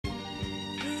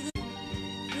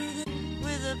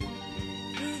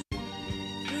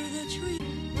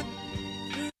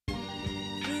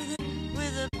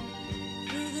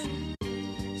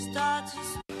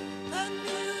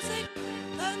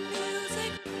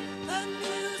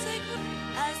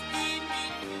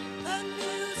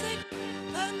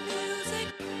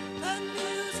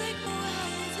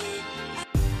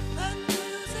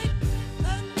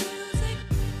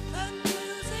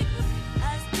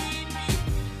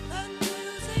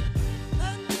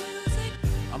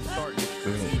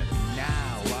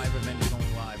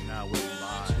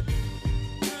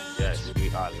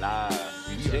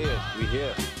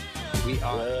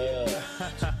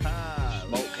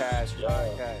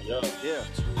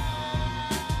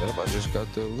I just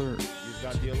got the alert. You just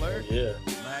got the alert? Yeah.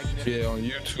 Yeah, on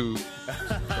YouTube.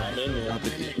 I'm in there. Got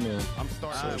the email. I'm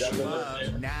starting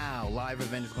live now. Live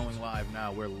event is going live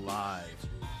now. We're live.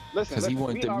 Listen, Because he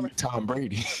wanted to meet Tom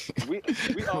Brady. we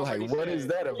like, what is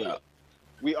that about?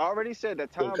 We already said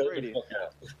that Tom Brady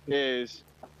is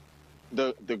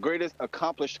the greatest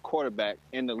accomplished quarterback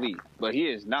in the league, but he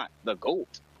is not the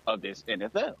GOAT of this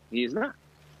NFL. He is not.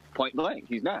 Point blank,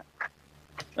 he's not.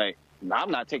 Like,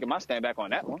 I'm not taking my stand back on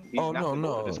that one. He's not the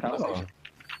GOAT of this conversation.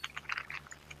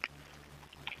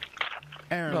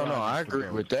 I agree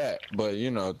with that. But,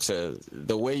 you know,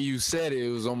 the way you said it, it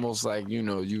was almost like, you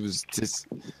know, you was just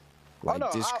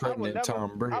discrediting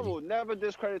Tom Brady. I will never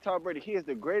discredit Tom Brady. He is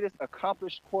the greatest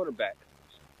accomplished quarterback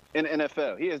in the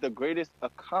NFL. He is the greatest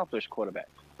accomplished quarterback.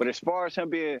 But as far as him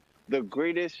being the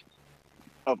greatest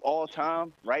of all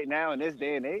time right now in this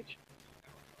day and age,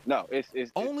 no,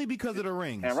 it's only because of the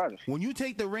rings. Aaron Rodgers. When you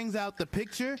take the rings out the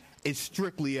picture, it's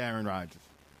strictly Aaron Rodgers.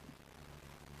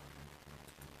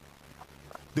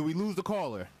 Did we lose the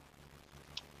caller?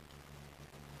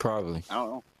 Probably. I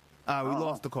don't know. We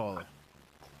lost the caller.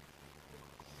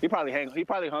 He probably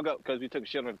hung up because we took a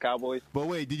shit on the Cowboys. But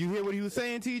wait, did you hear what he was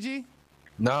saying, TG?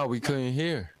 No, we couldn't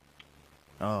hear.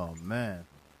 Oh man.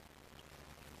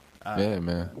 Yeah,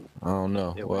 man. I don't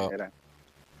know.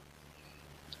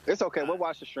 It's okay. We'll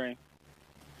watch the stream,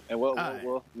 and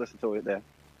we'll listen to it then.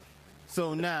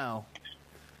 So now,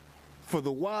 for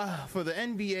the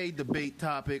NBA debate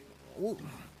topic,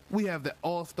 we have the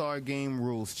All-Star Game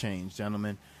rules change,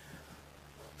 gentlemen.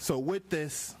 So with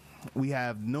this, we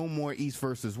have no more East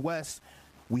versus West.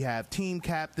 We have team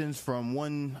captains from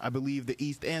I believe, the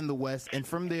East and the West, and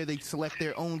from there they select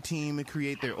their own team and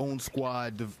create their own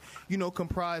squad,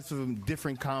 comprised of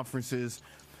different conferences.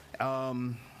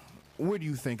 Where do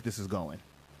you think this is going?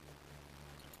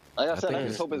 Like I said, I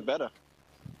just hope it's better.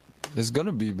 It's going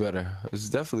to be better. It's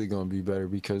definitely going to be better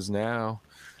because now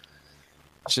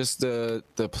just the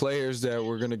players that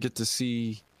we're going to get to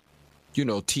see,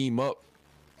 team up.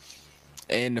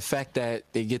 And the fact that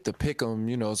they get to pick them,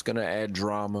 it's going to add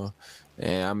drama.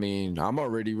 And, I mean, I'm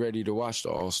already ready to watch the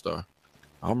All-Star.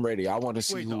 I'm ready. I want to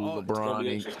see who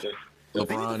LeBron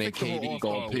and KD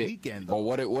going to pick. Or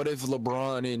what if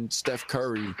LeBron and Steph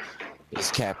Curry is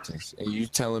captains? And you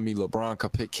telling me LeBron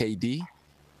could pick KD?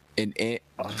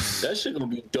 That shit going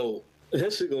to be dope.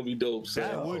 That shit gonna be dope, son.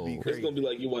 That would be crazy. It's gonna be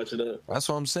like you watching a. That's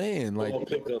what I'm saying. Like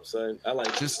pickup, son. I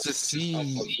like just to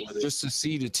see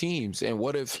the teams. And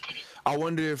what if? I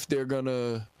wonder if they're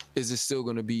gonna. Is it still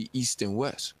gonna be East and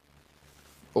West,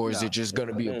 or is it just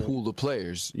gonna be a pool of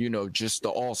players? Just the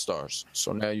All Stars.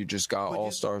 So now you just got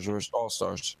All Stars versus All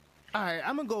Stars. All right,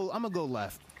 I'm gonna go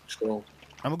left. I'm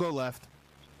gonna go left.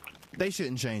 They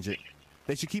shouldn't change it.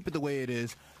 They should keep it the way it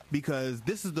is. Because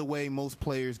this is the way most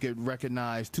players get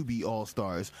recognized to be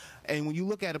all-stars. And when you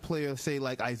look at a player, say,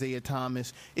 like Isaiah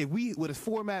Thomas, with a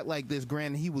format like this,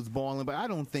 granted, he was balling, but I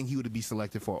don't think he would be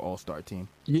selected for an all-star team.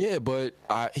 Yeah, but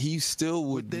he still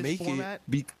would make format?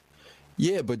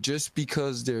 Yeah, but just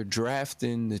because they're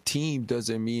drafting the team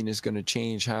doesn't mean it's going to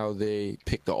change how they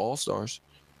pick the all-stars.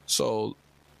 So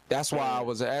that's why I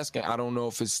was asking. I don't know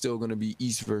if it's still going to be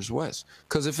East versus West.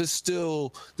 Because if it's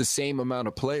still the same amount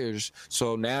of players,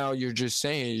 so now you're just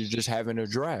saying you're just having a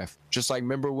draft. Just like,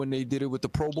 remember when they did it with the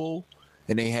Pro Bowl?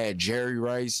 And they had Jerry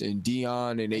Rice and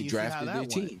Deion, and they drafted their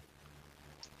team.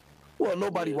 Well,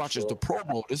 nobody watches the Pro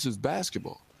Bowl. This is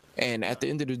basketball. And at the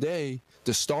end of the day,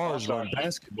 the stars run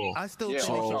basketball. I still think they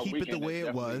should keep it the way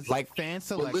it was. Like fan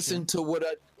selection. But listen to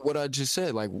what I just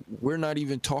said. Like, we're not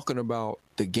even talking about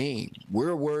the game.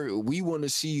 We want to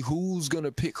see who's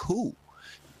gonna pick who.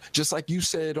 Just like you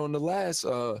said on the last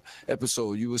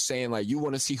episode, you were saying like you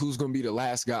want to see who's gonna be the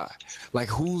last guy. Like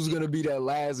who's gonna be that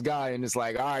last guy, and it's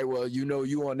like, all right, well,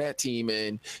 you on that team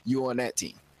and you on that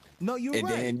team. No, you're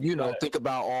right. And then think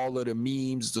about all of the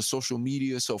memes, the social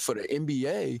media. So for the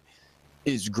NBA,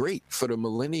 it's great for the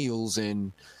millennials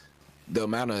and the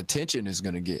amount of attention it's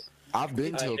gonna get. I've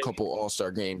been to a couple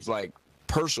All-Star games, like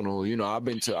personal. You know, I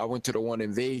went to the one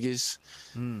in Vegas.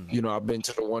 You know, I've been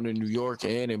to the one in New York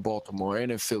and in Baltimore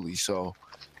and in Philly. So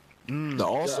the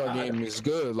All-Star game is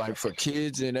good, like for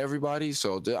kids and everybody.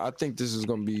 So I think this is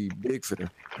going to be big for them.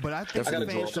 But I think the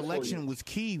fan selection was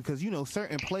key because, you know,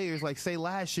 certain players, like say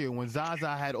last year when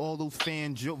Zaza had all those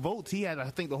fan votes, he had, I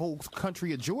think, the whole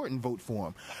country of Jordan vote for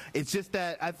him. It's just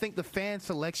that I think the fan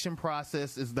selection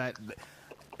process is that,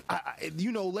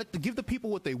 you know, give the people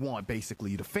what they want,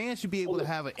 basically. The fans should be able to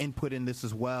have an input in this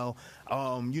as well.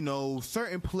 You know,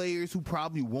 certain players who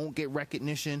probably won't get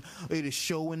recognition, it is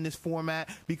show in this format,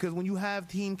 because when you have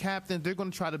team captains, they're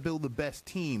going to try to build the best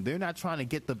team. They're not trying to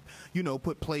get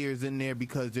put players in there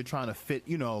because they're trying to fit,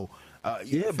 you know.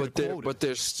 But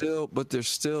they're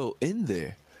still in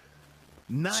there.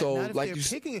 Not if they're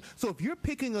picking. So if you're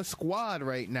picking a squad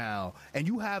right now and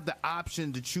you have the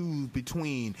option to choose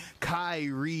between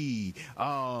Kyrie,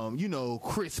 you know,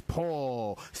 Chris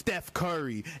Paul, Steph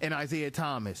Curry, and Isaiah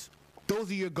Thomas, those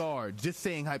are your guards. Just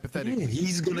saying hypothetically. Yeah,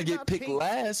 he's gonna get picked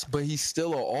last, but he's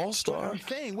still an all-star. I'm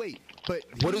saying, but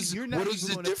what is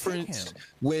the difference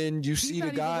when you see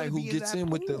the guy who gets in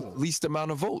with the least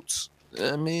amount of votes?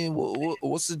 I mean,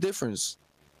 what's the difference?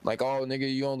 Like, oh,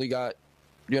 nigga, you only got,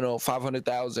 you know,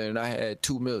 500,000 and I had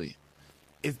 2 million.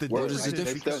 What is the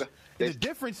difference? The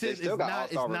difference is it's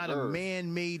not a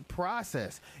man-made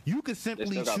process. You could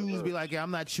simply choose, be like, yeah,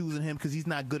 I'm not choosing him because he's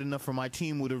not good enough for my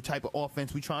team with the type of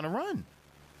offense we're trying to run.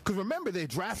 Because remember, they're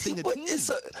drafting a team.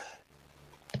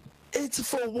 It's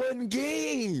for one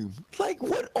game. Like,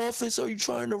 what offense are you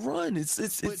trying to run?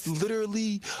 It's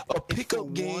literally a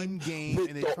pickup game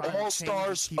with the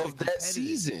all-stars of that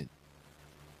season.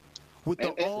 With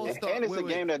the All-Star, and it's a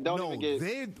game that don't even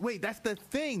get. Wait, that's the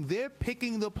thing. They're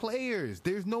picking the players.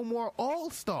 There's no more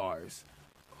All-Stars.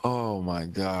 Oh my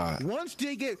God! Once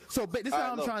they get this is what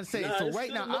I'm trying to say. So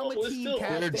right now, I'm a team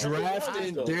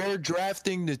captain. They're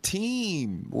drafting the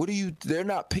team. What are you? They're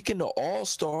not picking the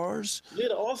All-Stars. Yeah,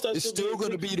 the All-Stars. It's still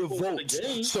going to be the votes.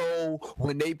 So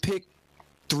when they pick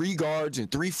 3 guards and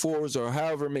 3 forwards or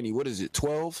however many, what is it?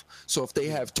 12. So if they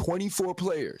have 24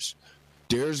 players,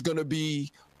 there's going to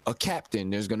be a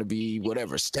captain. There's going to be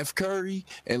whatever, Steph Curry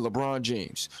and LeBron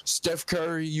James. Steph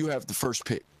Curry, you have the first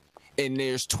pick. And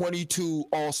there's 22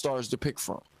 All-Stars to pick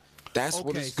from. That's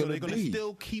what it's going to be. So they're going to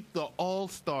still keep the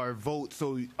All-Star vote.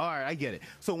 So, all right, I get it.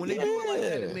 So when they do it like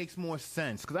that, it makes more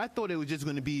sense. Because I thought it was just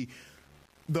going to be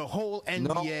the whole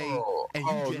NBA and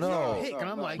you just pick. And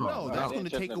I'm like, no, that's going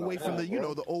to take away from the, you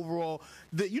know, the overall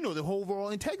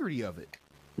integrity of it.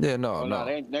 Yeah, no.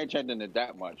 They ain't changing it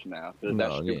that much now.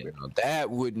 That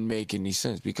wouldn't make any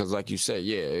sense because, like you said,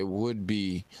 it would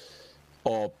be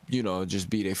all, you know, just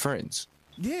be their friends.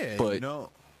 Yeah, but, you know.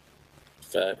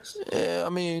 Facts. Yeah, I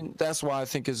mean, that's why I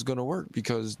think it's going to work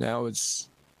because now it's,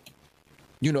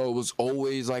 you know, it was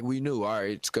always like we knew, all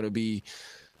right, it's going to be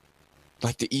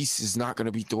like the East is not going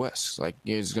to beat the West. Like,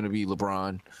 it's going to be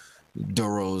LeBron,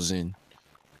 DeRozan,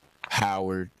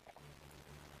 Howard,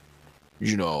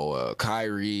 you know,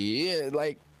 Kyrie,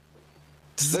 like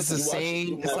this is the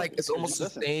same. It's like it's almost the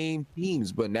same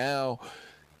teams, but now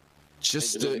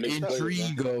just the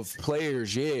intrigue of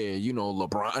players. Yeah, you know,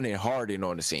 LeBron and Harden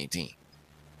on the same team.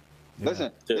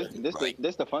 Listen,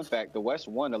 this the fun fact. The West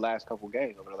won the last couple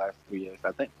games over the last 3 years,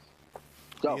 I think.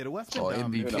 So, the West been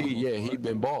MVP. Yeah, he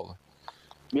been balling.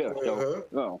 Yeah.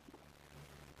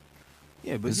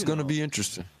 Yeah, but it's gonna be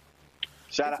interesting.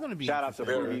 Shout out to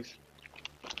Fruities.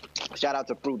 Shout out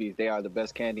to Fruities. They are the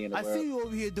best candy in the world. I see you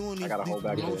over here doing these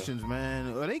promotions,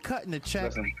 man. Are they cutting the check?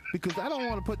 Listen. Because I don't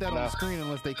want to put that on the screen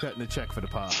unless they cutting the check for the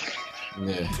pod.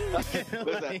 Yeah. Listen,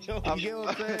 you know what I'm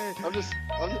saying? I'm just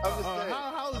saying.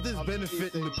 How is this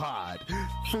benefiting the pod?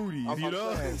 Fruities, you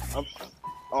know?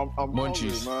 I'm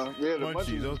Munchies. Hungry, man. Yeah, the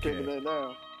Munchies okay. Kicking in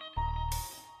now.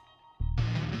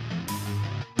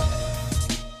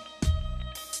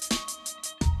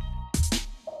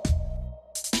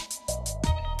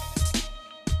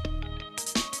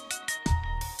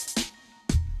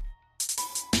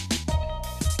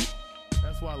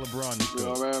 That's why LeBron is good. You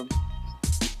know, man.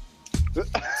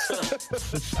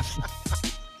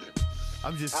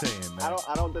 I'm just saying, man.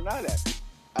 I don't deny that.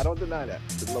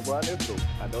 LeBron is cool.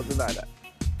 I don't deny that.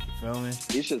 You feel me?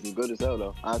 He's just as good as hell,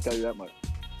 though. I'll tell you that much.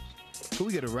 Can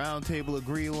we get a round table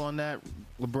agree on that?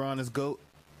 LeBron is GOAT?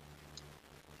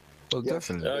 Well,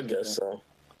 definitely. I guess so.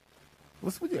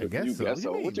 I guess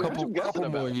so. Couple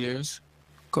more years.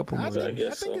 I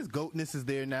think his GOATness is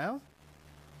there now.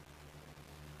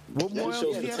 What more else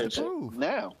does he have to prove?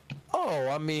 Now.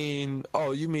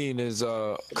 You mean his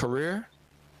career?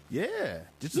 Yeah,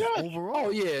 just overall. Oh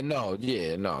yeah,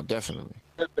 no, definitely.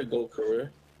 Perfect GOAT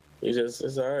career.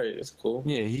 It's all right. It's cool.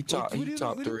 Yeah, he top 3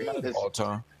 all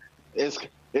time.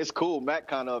 It's cool. Mac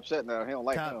kind of upset now. He don't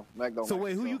like him. Mac don't. So like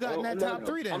wait, who you got in that top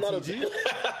 3 then, TG?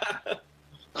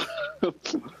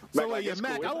 So wait, yeah,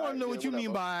 Mac, I want to know what you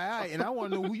mean by all right, and I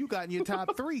want to know who you got in your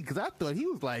top 3 because I thought he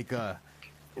was like,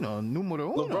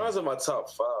 numero uno. LeBron's in my top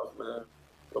 5, man.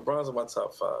 LeBron's in my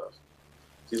top 5.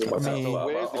 He's in my top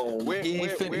 5.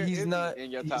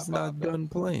 He's not done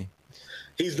playing.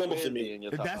 He's number for me.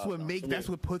 That's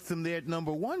what puts him there at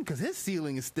number 1 because his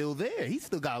ceiling is still there. He's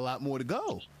still got a lot more to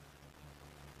go.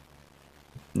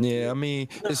 Yeah, I mean,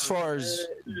 as far as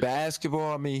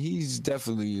basketball, I mean, he's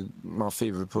definitely my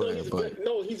favorite player.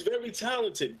 He's very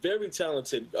talented. Very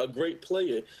talented. A great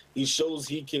player. He shows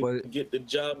he can get the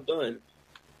job done.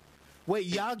 Wait,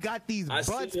 y'all got these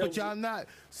butts, but y'all not.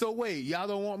 So wait, y'all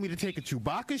don't want me to take a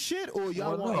Chewbacca shit, or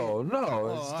y'all want?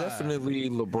 No, it's definitely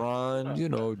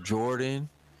LeBron. Jordan.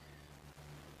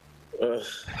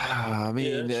 I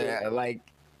mean,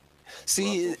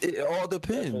 see, it all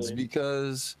depends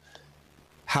because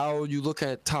how you look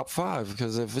at top 5.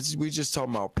 Because if we just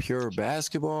talking about pure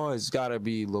basketball, it's got to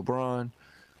be LeBron,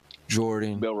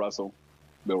 Jordan, Bill Russell.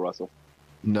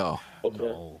 No. Okay.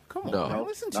 No. Come on, man.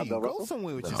 Listen to you. Go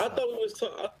somewhere with yourself. I thought we was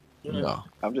talking. No.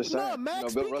 I'm just saying. No,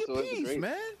 Max, Bill speak Russell your is piece, great.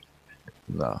 man.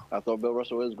 No. I thought Bill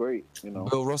Russell is great.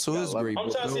 Bill Russell is great. I'm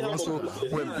But trying to see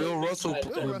when Bill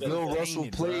Russell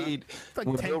played,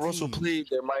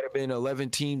 there might have been 11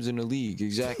 teams in the league.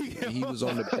 Exactly. He was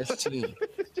on the best team.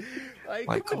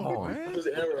 Like, come on, man. It was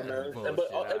an era, man.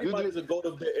 But everybody's a goat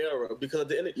of their era because at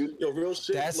the end, real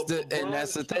shit. That's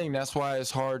the thing. That's why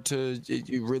it's hard to.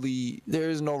 There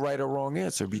is no right or wrong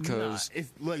answer because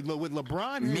it's like with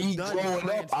LeBron. Me growing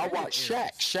up, I watched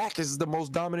Shaq. Shaq is the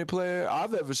most dominant player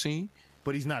I've ever seen.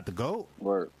 But he's not the GOAT.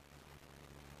 Word.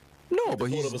 No,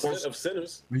 but he's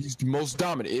the most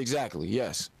dominant. Exactly.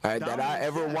 Yes. That I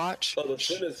ever watched.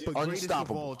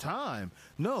 Unstoppable. Of all time.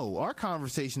 No, our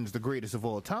conversation is the greatest of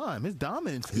all time. His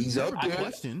dominance is never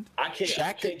questioned. I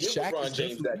can't give LeBron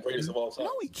James that greatest of all time.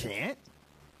 No, he can't.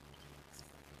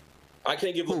 I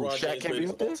can't give LeBron James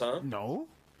greatest of all time. No.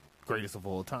 Greatest of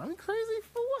all time. Crazy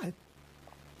for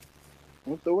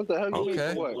what? What the hell you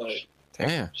mean? What?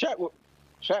 Damn.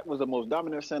 Shaq was the most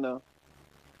dominant center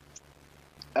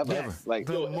ever. Yes,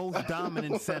 the most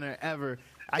dominant center ever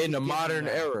in the modern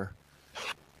era.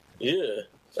 Yeah.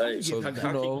 How can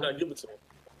you not give it to him?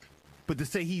 But to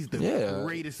say he's the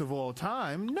greatest of all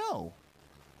time, no.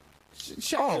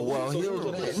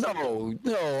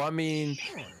 No. I mean,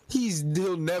 he's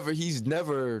never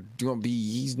gonna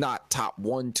be. He's not top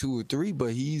 1, 2, or 3,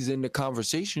 but he's in the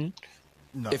conversation.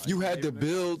 No, if you had to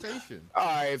build, all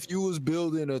right, if you was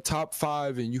building a top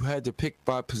 5 and you had to pick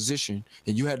by position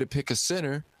and you had to pick a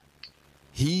center,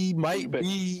 he might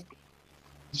be,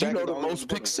 the most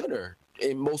picked center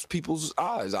in most people's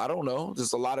eyes. I don't know.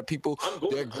 There's a lot of people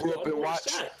that grew up and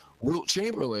watched Wilt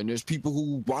Chamberlain. There's people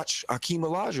who watch Hakeem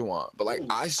Olajuwon, but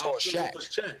I saw Shaq.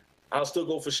 I'll still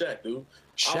go for Shaq, dude.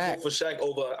 I'll go for Shaq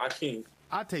over Hakeem.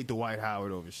 I'll take Dwight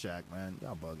Howard over Shaq, man.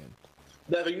 Y'all bugging.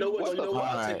 You know what?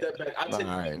 I'll take that back. I'll take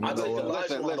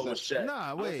Olajuwon over Shaq.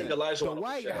 Nah, wait.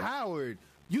 Dwight Howard.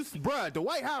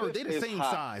 Dwight Howard, they the same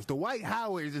size. Dwight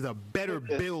Howard is a better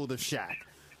build of Shaq.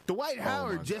 Dwight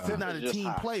Howard just is not a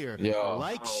team player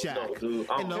like Shaq.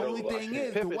 And the only thing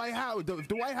is, Dwight Howard, if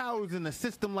Dwight Howard was in a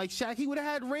system like Shaq, he would have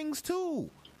had rings too.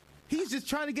 He's just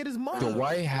trying to get his money.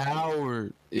 Dwight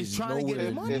Howard is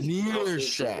nowhere near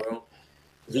Shaq.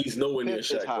 He's nowhere near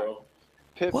Shaq, bro.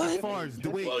 As far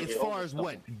as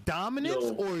what? Dominance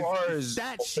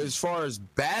as far as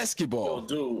basketball?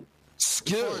 Dude.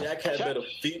 Skill. Shaq had better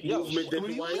feet movement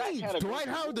than Dwight. Dwight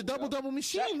Howard, the double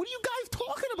machine. What are you guys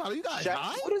talking about? Are you guys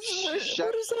high? What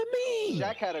does that mean?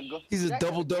 Shaq had He's a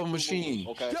double machine.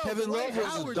 Okay. Kevin Love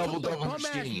was a double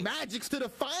machine. Magics to the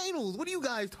finals. What are you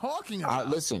guys talking about?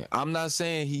 Listen, I'm not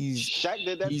saying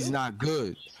he's not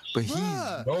good, but he's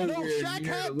nowhere Shaq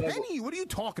near had level. Penny. What are you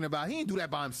talking about? He didn't do that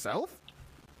by himself.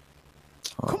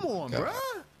 Come on, bruh.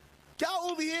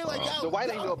 Y'all over here like y'all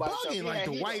bugging like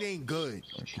Dwight ain't good.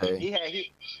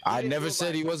 Okay. I never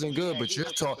said he wasn't good, but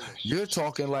you're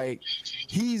talking like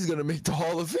he's gonna make the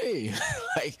Hall of Fame.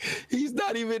 Like he's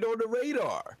not even on the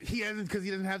radar. He hasn't because he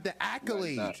doesn't have the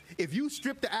accolades. If you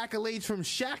strip the accolades from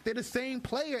Shaq, they're the same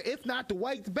player. If not,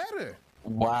 Dwight's better.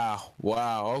 Wow.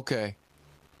 Okay.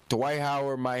 Dwight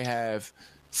Howard might have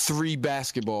 3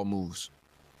 basketball moves.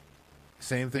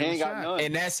 Same thing with Shaq.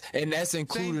 And that's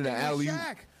including the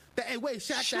alley-oop. Hey, wait,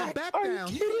 Shaq that back down.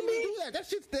 He can't even do that.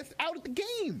 That's out of the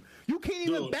game. You can't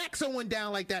even back someone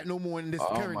down like that no more in this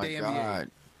current day NBA.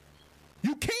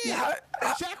 You can't.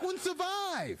 Shaq wouldn't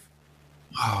survive.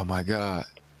 Oh my God.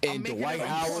 And Dwight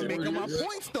Howard making my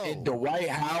points though. And Dwight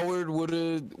Howard would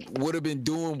have been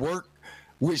doing work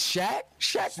with Shaq.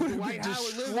 Shaq would have been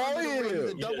destroying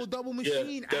him. The double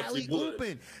machine, alley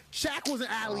ooping. Shaq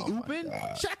wasn't alley ooping.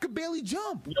 Shaq could barely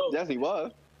jump. Yes, he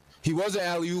was. He wasn't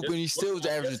alley ooping. He still was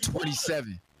averaging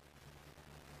 27.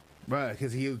 Right,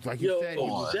 because he was, like you said, he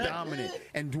was dominant.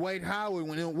 And Dwight Howard,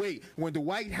 when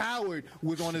Dwight Howard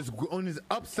was on his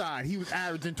upside, he was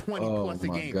averaging 20 plus a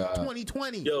game. God.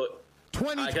 2020. Yo,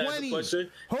 2020.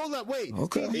 Hold up, wait.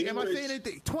 Okay. Am I saying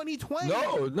anything? 2020.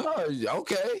 No,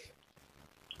 okay.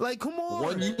 Like, come on.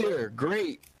 1 year,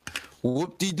 great.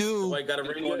 Whoop-de-doo. Dwight got a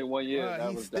ring. 21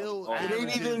 years. He's still It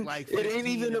ain't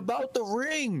even about the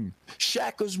ring.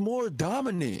 Shaq was more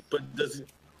dominant. But does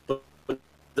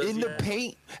in the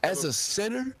paint as a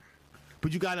center?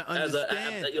 But you gotta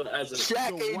understand,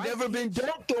 Shaq ain't never been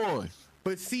dunked on.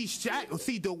 But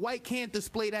Dwight can't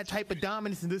display that type of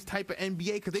dominance in this type of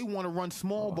NBA because they want to run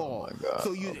small ball. My God.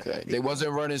 So they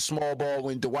wasn't running small ball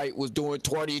when Dwight was doing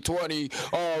 2020.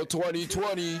 Oh,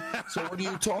 2020. So what are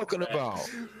you talking about?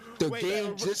 The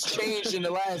game just changed in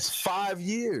the last 5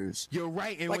 years. You're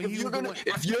right. And like if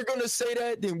you're gonna say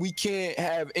that, then we can't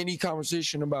have any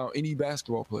conversation about any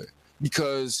basketball player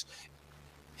because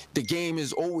the game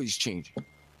is always changing.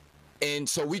 And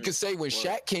so we could say when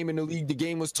Shaq came in the league, the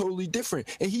game was totally different.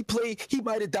 And he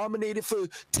might have dominated for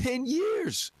 10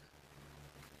 years.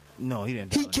 No, he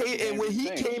didn't. He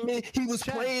came in, he was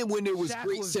playing when there was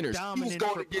great centers. He was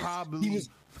going against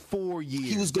 4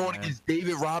 years. He was going against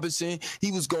David Robinson.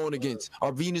 He was going against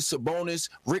Arvydas Sabonis,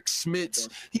 Rick Smits.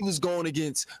 He was going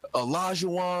against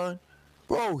Olajuwon.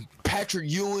 Bro, Patrick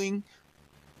Ewing.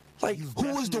 Like,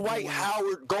 who was Dwight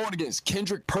Howard going against?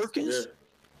 Kendrick Perkins? Yeah.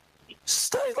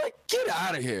 Like, get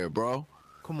out of here, bro.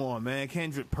 Come on, man.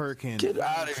 Kendrick Perkins. Get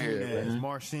out of here, man.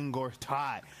 Marcin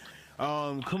Gortat.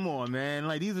 Come on, man.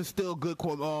 Like, these are still good.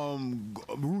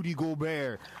 Rudy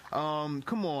Gobert.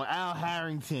 Come on, Al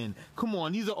Harrington. Come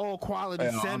on, these are all quality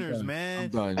centers, man. I'm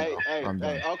done.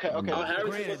 Hey, okay.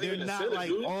 Granted, they're not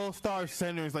like all-star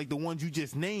centers like the ones you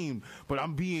just named, but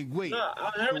I'm being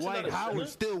Dwight Howard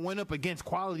still went up against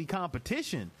quality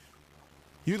competition.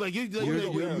 You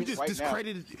just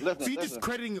discredited. You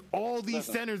discrediting all these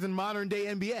centers in modern day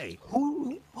NBA.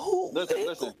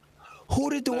 Listen. Who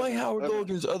did Dwight Howard go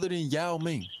against other than Yao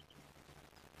Ming?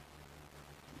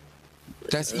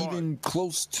 That's even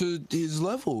close to his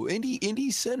level.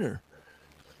 Any center.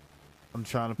 I'm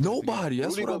trying to. Nobody.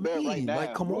 That's what I mean. Right now,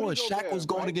 like, come on. Shaq was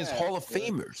going against Hall of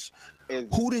Famers.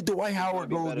 Who did Dwight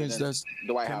Howard go against? That's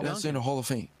in the Hall of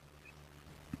Fame.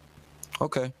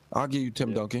 Okay, I'll give you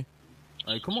Tim Duncan.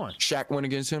 Like, come on. Shaq went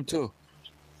against him too.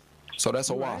 So that's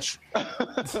a wash.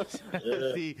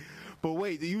 See, but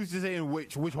wait, you was just saying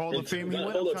which Hall of Fame he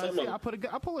went? I'm trying to see.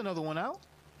 I'll pull another one out.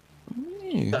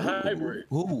 The hybrid.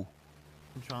 Who?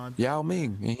 Yao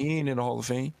Ming, and he ain't in the Hall of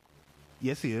Fame.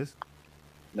 Yes, he is.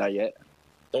 Not yet.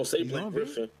 Don't say Blake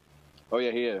Griffin. Oh yeah,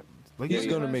 he is. He's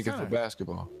gonna make it for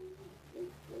basketball.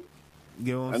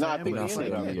 You know what I'm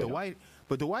saying?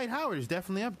 But Dwight Howard is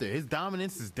definitely up there. His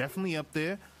dominance is definitely up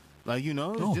there. Like,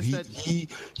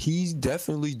 he's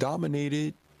definitely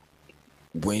dominated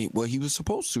what he was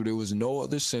supposed to. There was no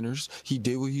other centers. He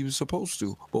did what he was supposed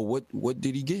to. But what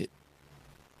did he get?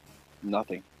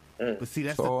 Nothing. But see,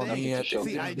 that's the thing.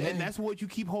 And that's what you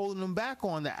keep holding them back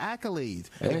on, the accolades.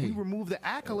 If we remove the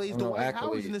accolades, Dwight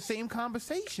Howard's in the same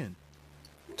conversation.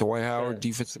 Dwight Howard,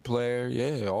 defensive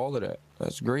player, all of that.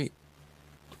 That's great.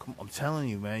 I'm telling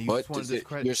you, man. You just want to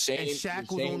discredit. And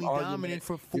Shaq was only dominant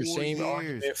for 4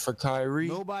 years. For Kyrie.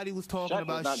 Nobody was talking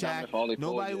about Shaq.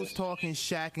 Nobody was talking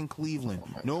Shaq in Cleveland.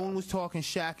 No one was talking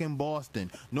Shaq in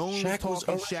Boston. No one was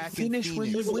talking Shaq in Phoenix. When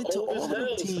he went to all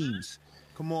the teams.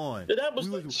 Come on.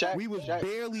 We was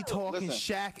barely talking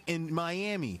Shaq in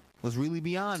Miami. Let's really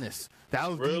be honest. That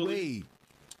was D Wade.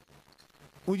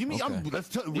 What do you mean?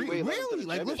 Really?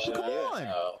 Like, come on.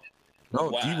 No,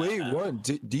 D-Wade won.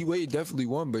 D-Wade definitely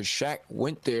won, but Shaq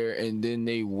went there, and then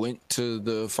they went to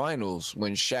the finals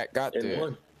when Shaq got there.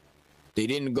 Won. They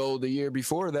didn't go the year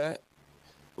before that,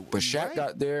 but Shaq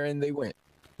got there, and they went.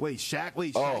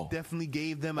 Shaq definitely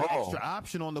gave them an extra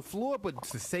option on the floor, but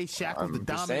to say Shaq was the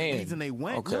dominant reason they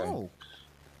went, no.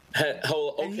 Has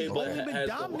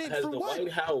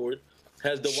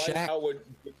Dwight Howard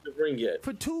get the ring yet?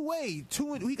 For two-way.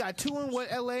 We got 2 in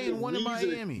LA and 1 in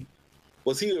Miami.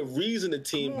 Was he the reason the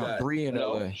team got 3 in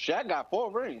LA? Shaq got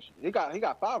 4 rings. He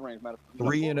got 5 rings, matter of fact.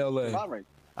 3 in LA. 5 rings.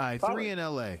 All right, 3 in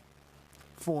LA.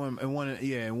 4 and 1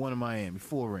 in Miami.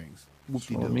 4 rings.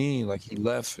 I mean, like he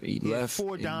left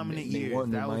 4 dominant years.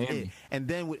 That was it. And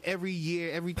then with every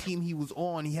year, every team he was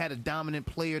on, he had a dominant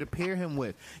player to pair him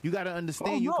with. You got to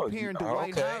understand, you're comparing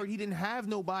Dwight Howard. He didn't have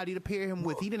nobody to pair him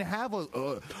with. He didn't have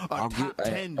a top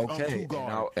 10 two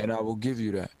guard. And I will give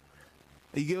you that.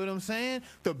 You get what I'm saying?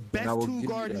 The best two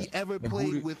guard he ever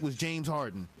played with was James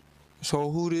Harden. So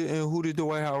who did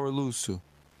Dwight Howard lose to?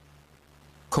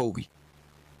 Kobe.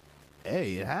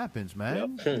 Hey, it happens,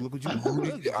 man. Yep. Look what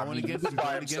you going against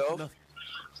by himself.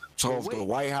 So if the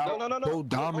White House so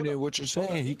dominant, what you're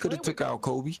saying, he could have took out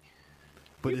Kobe.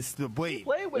 But it's the wait. He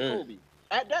played with Kobe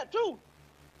at that too.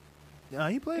 No,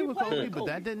 he played with Kobe, but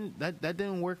that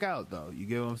didn't work out though. You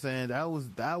get what I'm saying?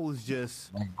 That was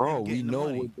just like, bro. We know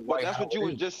what the White That's what you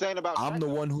were just saying about. I'm the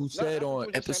one who said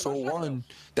on episode 1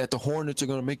 that the Hornets are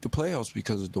going to make the playoffs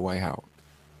because of Dwight Howard.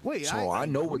 Wait, so I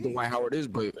know what Dwight Howard is,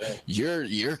 but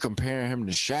you're comparing him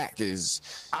to Shaq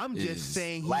I'm just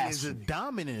saying he is as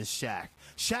dominant as Shaq.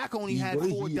 Shaq only had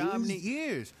 4 dominant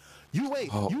years. You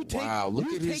wait. You take the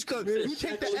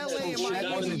LA and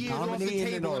Miami years off the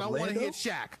table, and I want to hit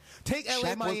Shaq. Take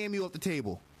LA, Miami off the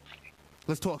table.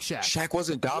 Let's talk Shaq. Shaq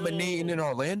wasn't dominating in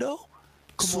Orlando.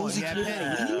 Come on, he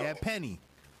had Penny.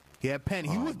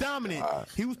 He was dominant.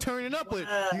 He was turning up, but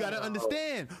you got to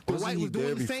understand, Dwight was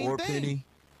doing the same thing. Penny?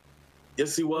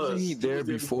 Yes, he was. Wasn't he there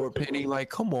before Penny? Like,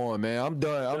 come on, man. I'm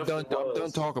done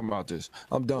talking about this.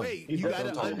 I'm done. Wait, you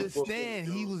gotta understand.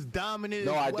 He was dominant.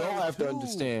 No, I don't have to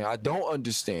understand. I don't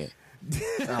understand.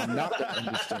 I'm not gonna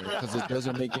understand because it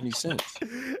doesn't make any sense.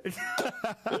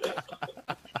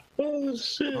 Oh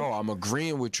shit! No, I'm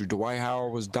agreeing with you. Dwight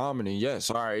Howard was dominant. Yes,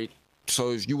 all right.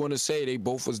 So if you want to say they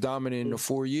both was dominant in the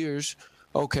 4 years,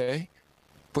 okay.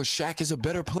 But Shaq is a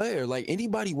better player. Like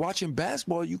anybody watching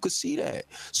basketball, you could see that.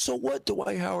 So what?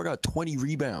 Dwight Howard got 20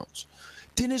 rebounds.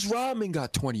 Dennis Rodman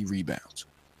got 20 rebounds.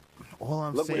 All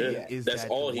I'm saying is that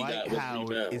Dwight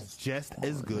Howard is just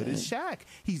as good as Shaq.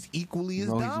 He's equally as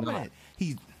dominant.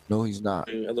 No, he's not.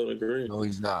 I don't agree. No,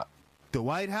 he's not.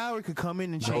 Dwight Howard could come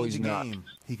in and change the game.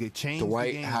 He could change the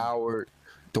game.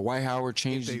 Dwight Howard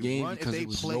changed the game because there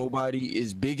was nobody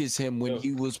as big as him when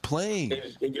he was playing.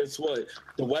 And guess what?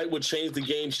 Dwight would change the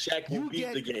game. Shaq would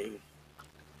beat the game.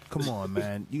 Come on,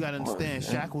 man. You got to understand.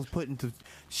 Shaq was put into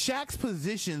Shaq's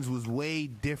positions was way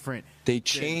different. They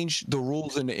changed the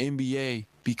rules in the NBA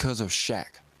because of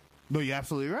Shaq. No, you're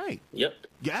absolutely right. Yep.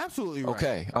 You're absolutely right.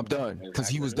 Okay, I'm done because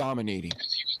he was dominating.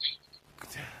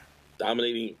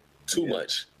 Dominating too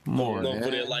much. More,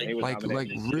 man. Like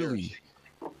really.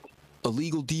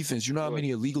 Illegal defense. You know how many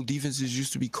illegal defenses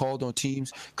used to be called on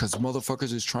teams because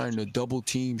motherfuckers is trying to double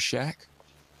team Shaq?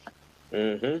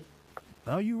 Mm-hmm.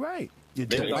 Oh, you're right.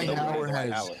 Dwight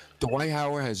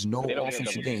Howard has no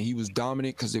offensive game. He was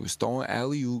dominant because they was throwing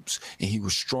alley-oops, and he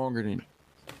was stronger than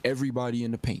everybody in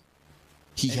the paint.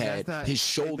 He had his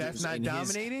shoulders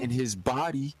and his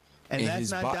body. And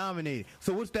that's not dominating.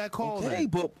 So what's that called?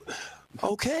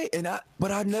 Okay,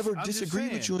 but I never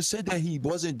disagreed with you and said that he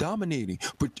wasn't dominating.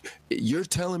 But you're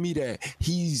telling me that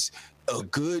he's a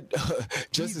good,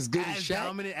 just as good as Shaq?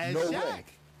 Dominant as Shaq?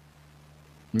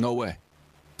 No way.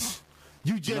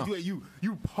 You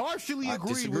partially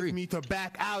agreed with me to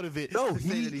back out of it. No,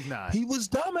 say that he's not. He was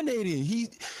dominating.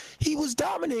 He was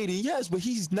dominating, yes, but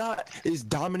he's not as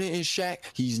dominant as Shaq.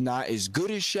 He's not as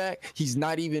good as Shaq. He's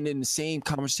not even in the same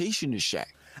conversation as Shaq.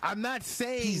 I'm not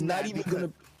saying he's not even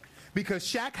gonna. Because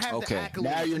Shaq has the accolades.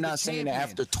 Now you're not saying that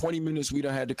after 20 minutes we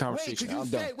done had the conversation.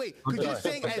 Because you're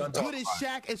saying as good as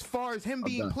Shaq as far as him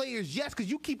being players, yes,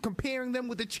 because you keep comparing them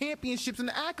with the championships and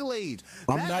the accolades.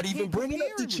 I'm not even bringing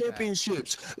up the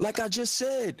championships. Like I just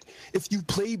said, if you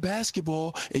play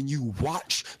basketball and you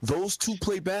watch those two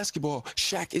play basketball,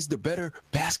 Shaq is the better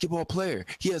basketball player.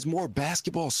 He has more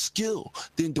basketball skill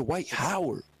than Dwight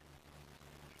Howard.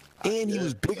 And he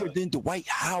was bigger than Dwight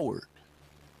Howard.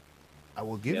 I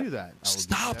will give you that.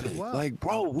 Stop it. Like,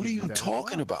 bro, what are you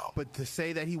talking about? But to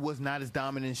say that he was not as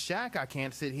dominant as Shaq, I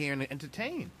can't sit here and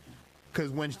entertain. Because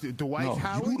when Dwight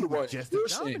Howard was just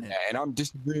dominant. And I'm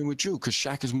disagreeing with you because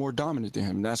Shaq is more dominant than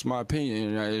him. That's my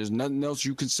opinion. And there's nothing else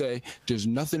you can say. There's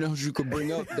nothing else you can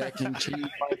bring up that can change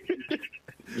my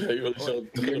opinion.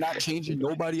 You're not changing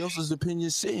nobody else's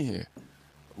opinion sitting here.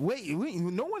 Wait,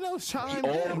 no one else chimed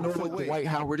in. We all know what Dwight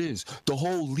Howard is. The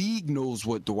whole league knows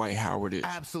what Dwight Howard is.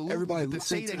 Absolutely. Everybody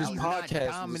listening to this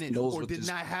podcast knows or did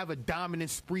not have a dominant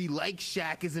spree like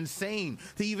Shaq is insane.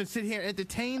 To even sit here and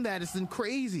entertain that is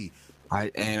crazy.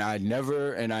 I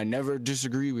never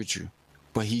disagree with you,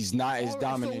 but he's not as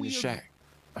dominant as Shaq.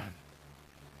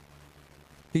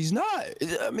 He's not.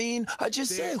 I mean, I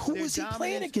just said, who was he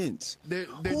playing against?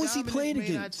 Who was he playing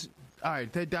against? all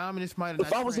right, their dominance might have.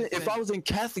 If I was in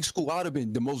Catholic school, I'd have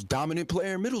been the most dominant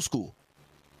player in middle school,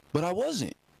 but I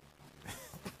wasn't.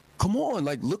 Come on,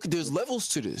 like look, there's levels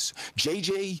to this.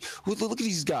 JJ, look at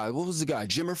these guys. What was the guy?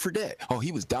 Jimmer Fredette. Oh,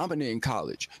 he was dominant in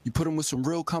college. You put him with some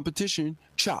real competition,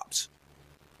 chops.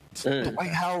 Dwight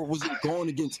Howard wasn't going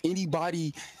against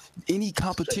anybody, any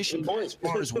competition as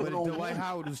far as when Dwight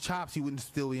Howard was chops, he wouldn't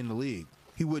still be in the league.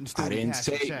 He wouldn't still. I didn't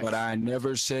say, but I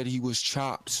never said he was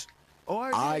chops.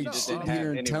 I just sit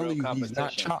here and tell you he's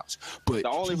not chops, but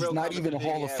he's not even a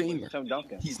Hall of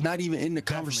Famer. He's not even in the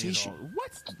conversation.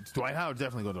 What? Dwight Howard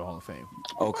definitely go to the Hall of Fame.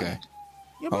 Okay.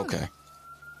 Okay.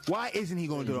 Why isn't he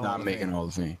going to the Hall of Fame? He's not making Hall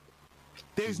of Fame.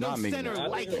 There's no center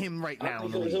like him right now.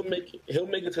 He'll make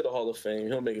it to the Hall of Fame.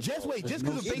 He'll make it. Just wait, just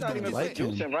because of based on what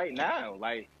he did right now,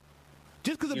 like.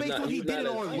 Just because based on what he did in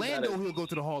Orlando, he'll go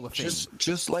to the Hall of Fame.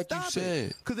 Just like you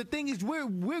said. Because the thing is,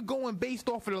 we're going based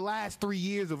off of the last 3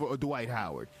 years of Dwight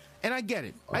Howard, and I get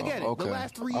it. I get it. Okay. The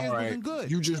last 3 years wasn't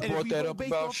good. You just brought that up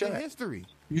about Shaq. History.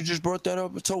 You just brought that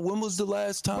up. So when was the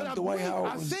last time Dwight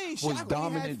Howard was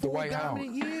dominant? Dwight Howard.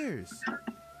 Years.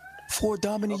 4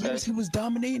 dominant years. He was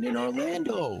dominating in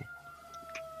Orlando.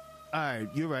 All right,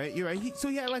 you're right. You're right. So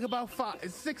he had like about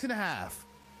 6.5.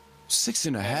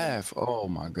 6.5. Oh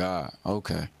my God.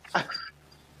 Okay.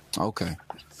 Okay.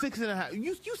 6.5.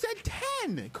 You said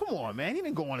 10. Come on, man. He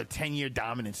didn't go on a 10-year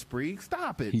dominant spree.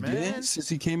 Stop it, man. He did since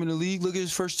he came in the league. Look at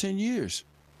his first 10 years.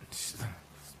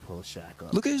 Pull Shaq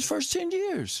up. Look at his first 10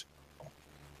 years.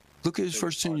 Look at his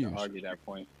first 10 years. Argue that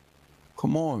point.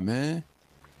 Come on, man.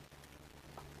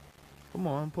 Come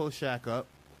on, pull Shaq up.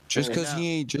 Just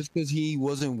because he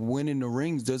wasn't winning the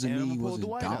rings doesn't mean he wasn't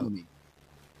dominating.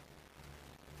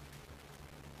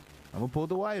 I'm going to pull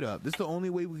Dwight up. This is the only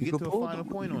way we can get to a final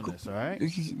point on this, all right?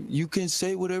 You can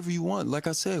say whatever you want. Like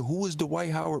I said, who was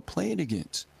Dwight Howard playing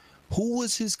against? Who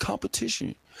was his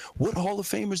competition? What Hall of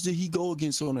Famers did he go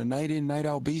against on a night-in,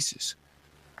 night-out basis?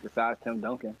 Besides Tim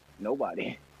Duncan,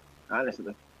 nobody,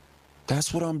 honestly.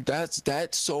 That's what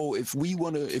so if you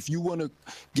want to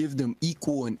give them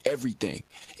equal in everything,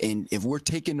 and if we're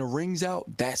taking the rings out,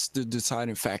 that's the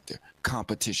deciding factor.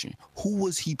 Competition. Who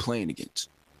was he playing against?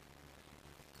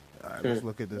 All right, let's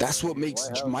look at this. That's what makes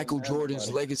Michael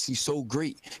Jordan's legacy so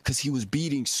great, because he was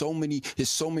beating so many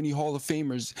Hall of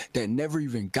Famers that never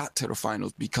even got to the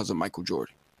finals because of Michael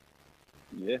Jordan.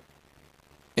 Yeah.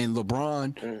 And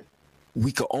LeBron,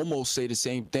 we could almost say the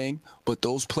same thing, but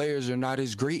those players are not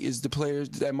as great as the players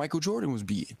that Michael Jordan was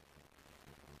beating.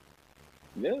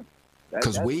 Yeah.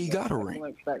 Because Wade got a ring.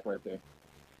 Like fact right there.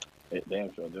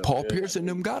 Damn sure. Paul Pierce and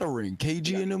them got a ring.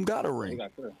 KG and them got a ring.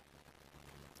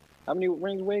 How many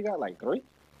rings Wade got? Like 3?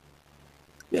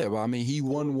 Yeah, but I mean, he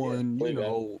won one,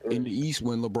 in the East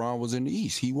when LeBron was in the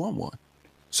East. He won one.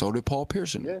 So did Paul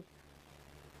Pierce. Yeah,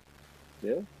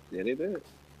 they did.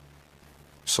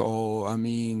 So, I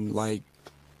mean, like,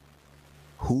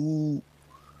 who,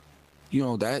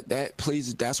 that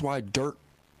plays, that's why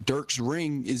Dirk's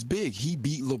ring is big. He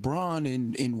beat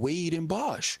LeBron and Wade and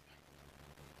Bosh.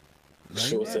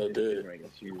 Sure so did.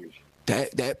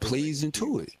 That plays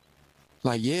into it.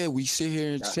 Like, yeah, we sit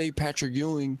here and say Patrick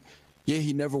Ewing, yeah,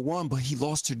 he never won, but he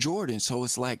lost to Jordan. So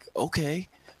it's like, okay,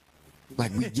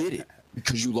 like, we get it.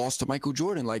 Because you lost to Michael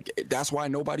Jordan. Like, that's why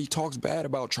nobody talks bad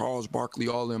about Charles Barkley,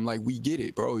 all of them. Like, we get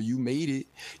it, bro. You made it.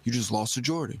 You just lost to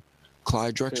Jordan.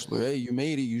 Clyde Drexler, hey, you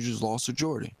made it. You just lost to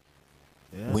Jordan.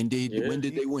 Yeah. When did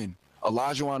they win?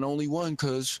 Olajuwon only won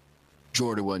because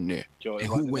Jordan wasn't there. And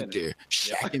who went there?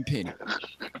 Shaq and Penny.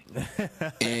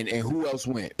 and who else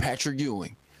went? Patrick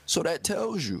Ewing. So that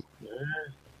tells you. Yeah.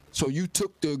 So you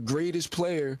took the greatest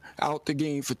player out the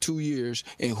game for 2 years,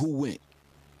 and who went?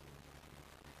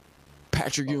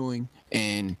 Patrick Ewing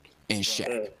and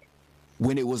Shaq.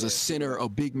 When it was a center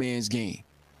of big man's game.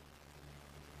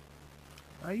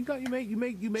 You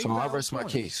make. So I rest my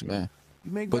case, man.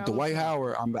 But Dwight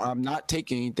Howard, I'm not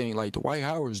taking anything. Like, Dwight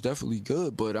Howard is definitely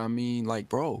good, but I mean, like,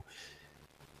 bro,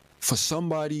 for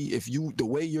somebody, the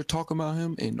way you're talking about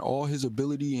him and all his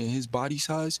ability and his body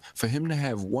size, for him to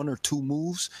have 1 or 2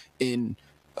 moves in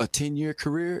a 10-year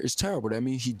career is terrible. That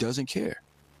means he doesn't care.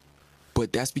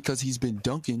 But that's because he's been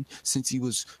dunking since he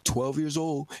was 12 years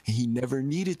old, and he never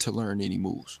needed to learn any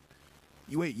moves.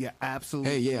 Wait, yeah,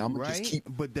 absolutely. Hey, yeah, I'm right. Just keep.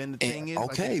 But then the thing is,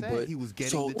 okay, like I said, he was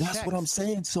getting so that's checks. What I'm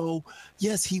saying. So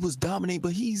yes, he was dominating,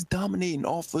 but he's dominating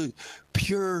off of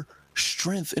pure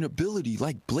strength and ability,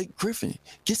 like Blake Griffin.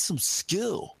 Get some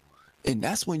skill, and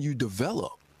that's when you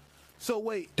develop. So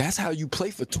wait, that's how you play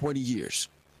for 20 years.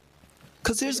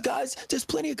 Because there's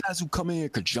plenty of guys who come in here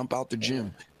could jump out the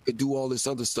gym, could do all this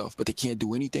other stuff, but they can't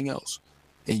do anything else.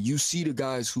 And you see the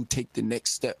guys who take the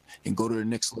next step and go to the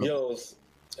next level.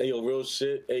 Hey, yo, real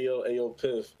shit. Hey, yo,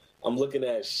 Piff. I'm looking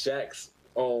at Shaq's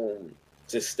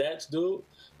his stats, dude.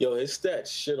 Yo, his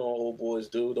stats shit on old boys,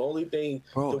 dude. The only thing,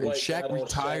 bro, if Shaq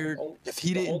retired, if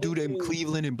he didn't do them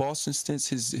Cleveland and Boston stints,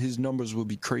 his numbers would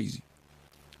be crazy.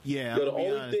 Yeah, the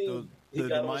only thing he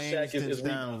got on Shaq is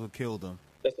down what killed him.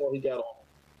 That's all he got on.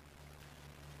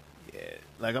 Yeah,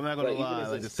 like I'm not gonna lie,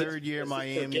 like the third year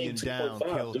Miami and down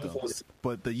killed him,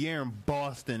 but the year in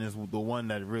Boston is the one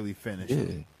that really finished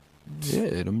him.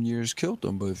 Yeah, them years killed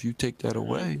him. But if you take that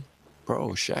away, bro,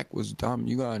 Shaq was dumb.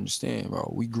 You gotta understand, bro.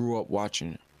 We grew up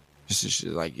watching it. This is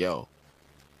shit like, yo.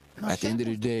 At the end of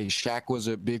the day, Shaq was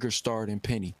a bigger star than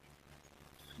Penny.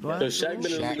 Shaq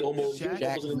been in the league almost in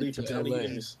the league for 20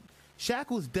 years. Shaq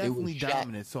was definitely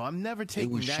dominant, so I'm never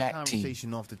taking that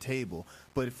conversation off the table.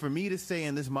 But for me to say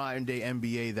in this modern day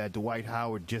NBA that Dwight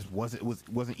Howard just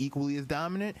wasn't equally as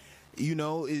dominant, you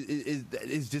know,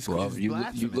 is just well, you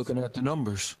looking at the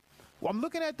numbers. Well, I'm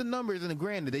looking at the numbers, and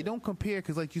granted, they don't compare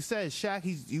because, like you said, Shaq,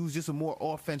 he was just a more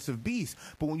offensive beast.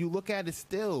 But when you look at it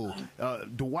still,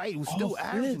 Dwight was still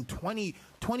averaging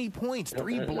 20 points,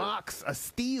 3 blocks, a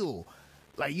steal.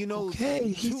 Like, you know,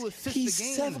 2 assists a game.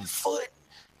 He's 7 foot.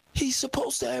 He's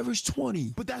supposed to average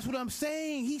 20. But that's what I'm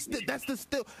saying. He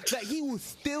was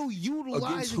still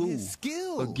utilizing his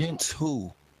skill. Against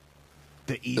who?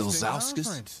 The Eastern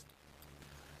Conference.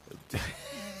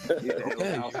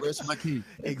 Okay, where's my key?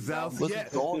 Exhausted. Yeah.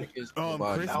 Chris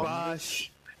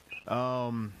Bosh.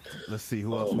 Let's see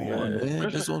who else we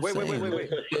got. Wait.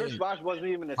 Chris Bosh wasn't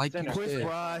even a center. Chris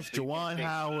Bosh, Juwan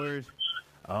Howard.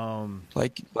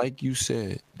 Like you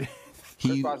said,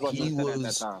 he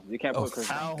was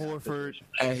Al Horford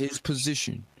at his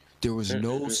position. There was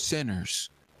no centers.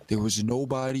 There was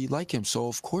nobody like him. So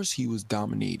of course he was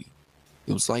dominating.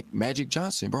 It was like Magic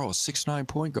Johnson, bro, a 6'9"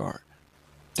 point guard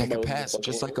that could pass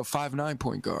just like a 5'9"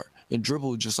 point guard and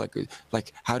dribble just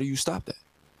like how do you stop that?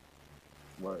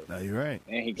 No, you're right.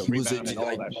 And he was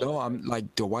I'm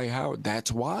like Dwight Howard. That's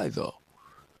why though.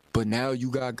 But now you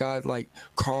got guys like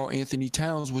Karl Anthony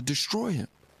Towns would destroy him.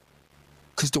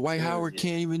 Because Dwight Howard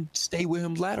can't even stay with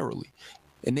him laterally.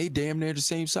 And they damn near the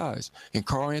same size. And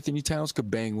Karl Anthony Towns could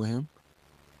bang with him.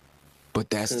 But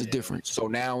that's the difference. So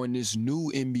now in this new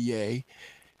NBA,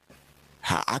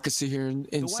 I could sit here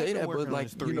and say that, but like,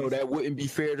 you know, that wouldn't be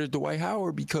fair to Dwight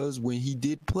Howard because when he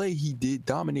did play, he did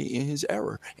dominate in his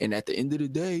era. And at the end of the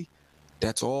day,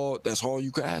 that's all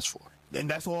you could ask for. And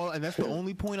that's all, and that's the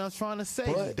only point I was trying to say.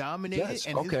 He dominated, his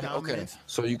dominance.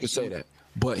 So you could say that,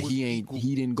 but he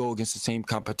didn't go against the same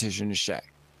competition as Shaq.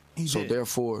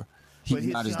 Therefore, he's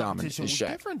not as dominant as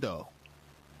Shaq. Different though.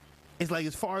 It's like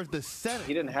as far as the center,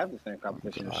 he didn't have the same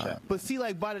competition as Shaq. But see,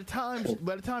 like by the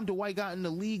time Dwight got in the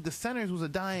league, the centers was a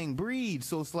dying breed.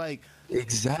 So it's like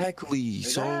exactly.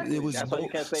 So it was.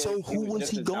 So who was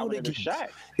he going against?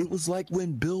 It was like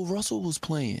when Bill Russell was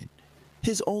playing.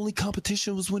 His only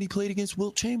competition was when he played against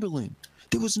Wilt Chamberlain.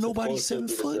 There was nobody 7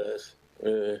 foot.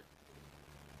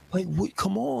 Like, what?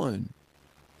 Come on.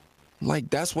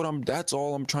 Like, that's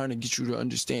all I'm trying to get you to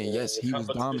understand. Yes, he was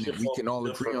dominant. We can all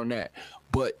agree on that.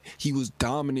 But he was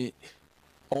dominant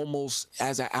almost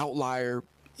as an outlier.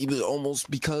 He was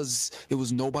almost because it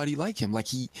was nobody like him. Like,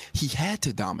 he had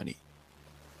to dominate.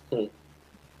 It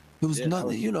was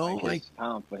nothing, you know, like.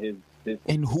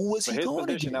 And who was he going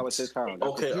against? That was his time.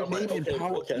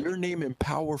 You're naming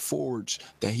power forwards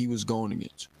that he was going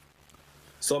against.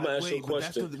 So I'm gonna ask you a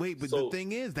question. The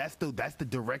thing is, that's the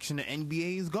direction the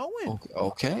NBA is going.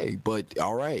 Okay, but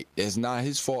all right, it's not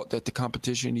his fault that the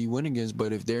competition he went against.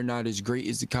 But if they're not as great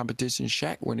as the competition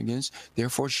Shaq went against,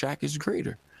 therefore Shaq is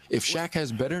greater. If Shaq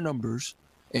has better numbers,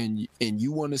 and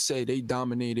you want to say they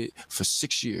dominated for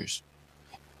 6 years.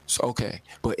 So, okay,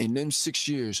 but in them 6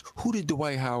 years, who did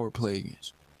Dwight Howard play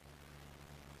against?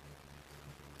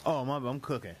 Oh, I'm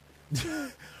cooking.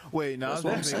 Wait, no, that's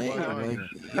what I'm saying. No, wait.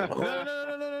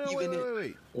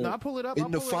 No, I'll pull it up.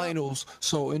 In the finals,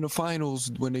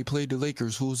 when they played the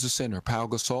Lakers, who was the center? Pau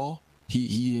Gasol?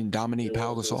 He didn't dominate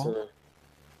Pau Gasol?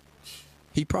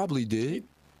 He probably did.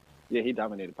 Yeah, he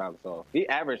dominated Pau Gasol. He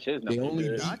averaged his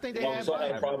numbers. I think they had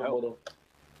Bynum.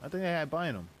 I think they had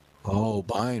Bynum. Oh,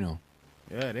 Bynum.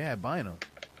 Yeah, they had Bynum.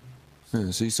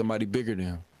 See somebody bigger than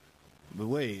him. But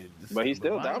wait. But he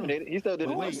still dominated. He still did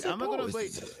it. Wait, I'm not going to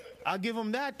wait. I'll give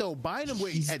him that, though. Bynum,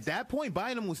 at that point,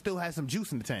 Bynum would still have some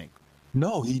juice in the tank.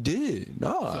 No, he did.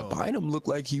 Bynum looked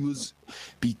like he was,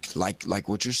 like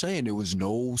what you're saying. There was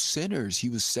no centers. He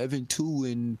was 7'2",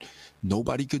 and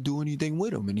nobody could do anything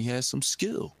with him, and he had some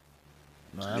skill.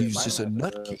 No, he was just a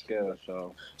nutcase.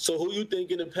 So who you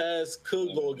think in the past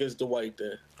could go against Dwight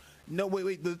then? No,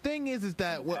 wait. The thing is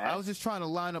that I was just trying to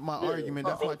line up my argument.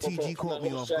 That's why TG caught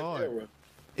me off guard.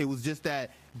 It was just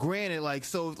that, granted, like,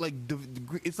 so, like,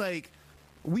 it's like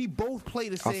we both play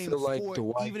the same sport,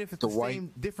 like even if it's the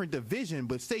same different division.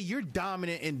 But say you're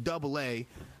dominant in AA,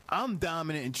 I'm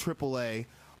dominant in AAA.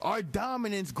 Our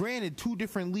dominance, granted, 2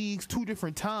 different leagues, 2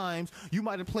 different times. You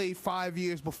might have played 5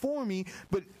 years before me,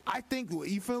 but I think,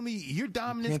 you feel me, your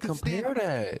dominance can't compare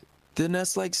that. Then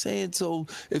that's like saying, so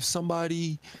if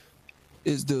somebody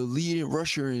is the leading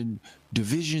rusher in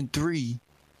Division 3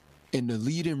 and the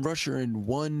leading rusher in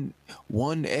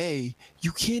 1A,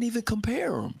 you can't even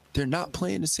compare them. They're not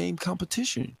playing the same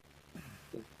competition.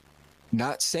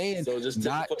 Not saying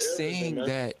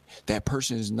that that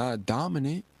person is not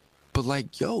dominant, but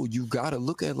like, yo, you gotta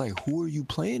look at like, who are you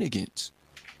playing against?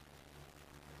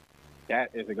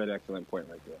 That is a good, excellent point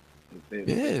right there.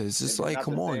 It's just like,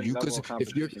 come on, you could,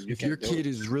 if your kid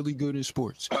is really good in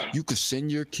sports, you could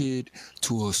send your kid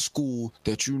to a school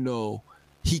that you know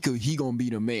he gonna be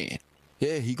the man.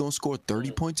 Yeah, he gonna score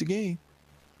 30 points a game,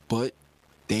 but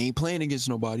they ain't playing against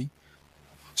nobody.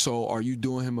 So are you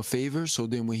doing him a favor? So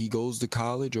then when he goes to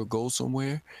college or goes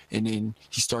somewhere and then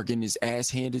he start getting his ass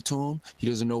handed to him, he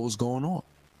doesn't know what's going on.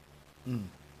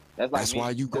 That's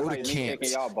why you go to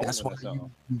camps. That's why you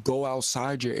go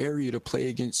outside your area to play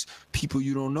against people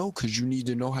you don't know, because you need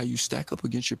to know how you stack up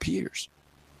against your peers.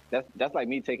 That's like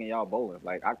me taking y'all bowling.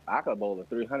 Like I could bowl a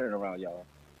 300 around y'all,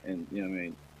 and you know what I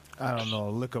mean. I don't know.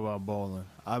 Look about bowling.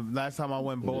 Last time I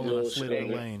went bowling, I slid in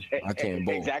the lane. I can't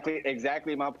bowl.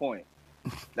 Exactly my point.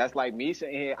 That's like me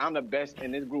sitting here. I'm the best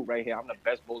in this group right here. I'm the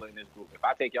best bowler in this group. If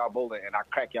I take y'all bowling and I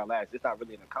crack y'all ass, it's not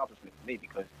really an accomplishment for me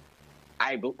because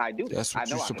I do. That's what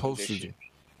you're supposed to do.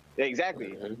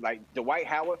 Exactly. Like Dwight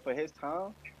Howard for his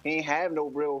time, he ain't have no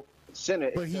real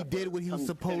center. But he did what he was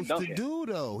supposed to do,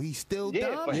 though. He still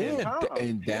dominant.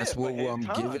 And that's what I'm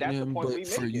giving him. But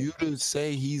for you to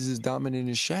say he's as dominant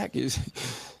as Shaq is,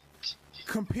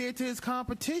 compared to his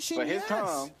competition, for his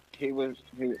time, he was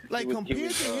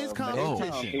compared to his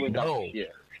competition.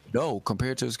 No,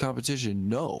 compared to his competition,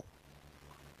 no.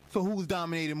 So who was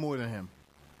dominating more than him?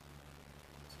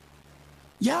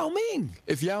 Yao Ming.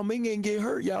 If Yao Ming ain't get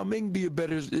hurt, Yao Ming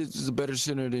is a better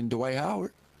center than Dwight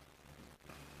Howard.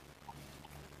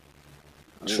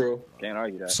 True. Can't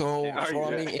argue that. So I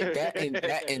mean,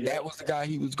 and that was the guy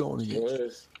he was going against.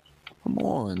 Yes. Come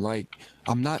on, like,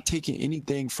 I'm not taking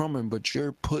anything from him, but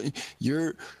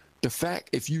the fact,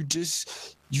 if you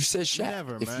said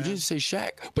Shaq, if you didn't say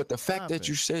Shaq, but the fact that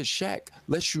you said Shaq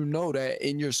lets you know that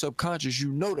in your subconscious,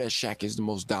 you know that Shaq is the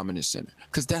most dominant center,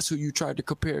 because that's who you tried to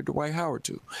compare Dwight Howard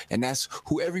to, and that's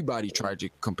who everybody tried to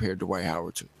compare Dwight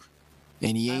Howard to,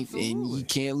 and he ain't, and he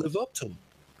can't live up to him.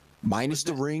 Minus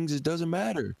the rings, it doesn't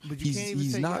matter. But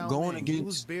he's not going against. He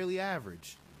was barely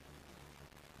average.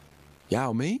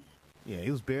 Yao Ming? Yeah,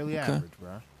 he was barely average,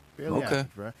 bro. Barely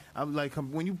average, bro. I'm like,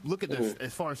 when you look at this,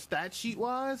 as far as stat sheet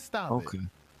wise, stop it.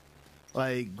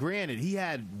 Like, granted, he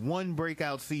had one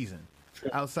breakout season.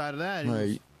 Outside of that,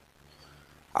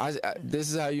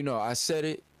 this is how you know. I said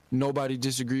it. Nobody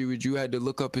disagreed with you. You had to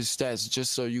look up his stats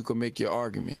just so you could make your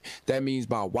argument. That means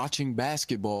by watching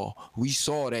basketball, we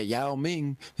saw that Yao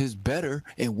Ming is better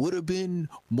and would have been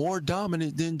more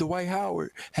dominant than Dwight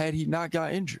Howard had he not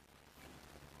got injured.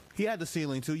 He had the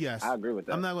ceiling too, yes. I agree with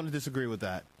that. I'm not going to disagree with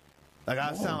that. Like,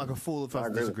 I sound like a fool if I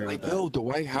disagree with that. Yo,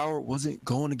 Dwight Howard wasn't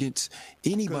going against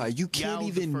anybody. You can't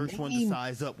even name one to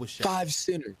size up with Shaq. 5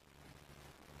 centers.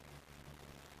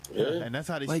 Yeah, and that's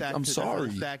how they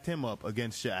stacked him up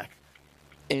against Shaq.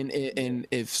 And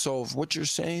if what you're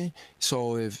saying,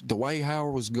 so if Dwight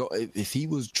Howard if he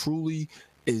was truly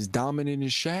as dominant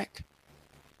as Shaq,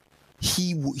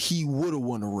 he would have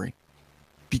won a ring,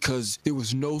 because there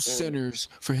was no centers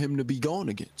for him to be going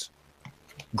against.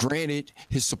 Granted,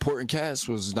 his supporting cast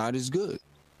was not as good.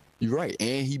 You're right,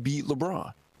 and he beat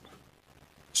LeBron.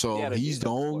 So he's the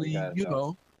only,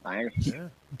 you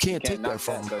can't take that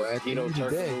from him. Bro. At the end of the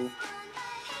day,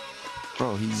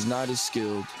 bro, he's not as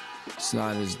skilled. It's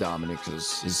not as dominant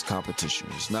because his competition.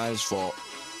 It's not his fault,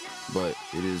 but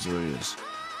it is what it is.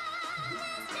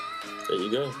 There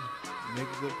you go. You make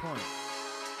a good point.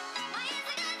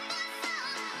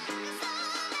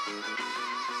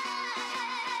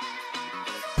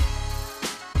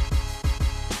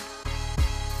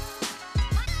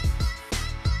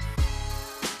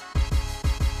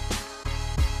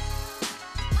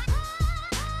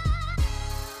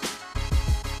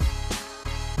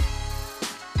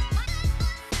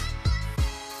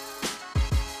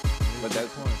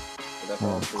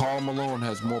 Karl Malone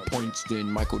has more points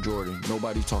than Michael Jordan.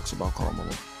 Nobody talks about Karl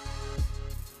Malone.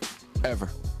 Ever.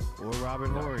 Or Robert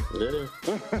Horry. Yeah.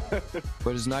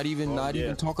 But it's not even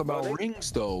even talking about Well,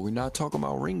 rings though. We're not talking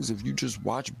about rings. If you just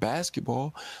watch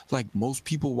basketball, like most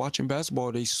people watching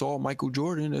basketball, they saw Michael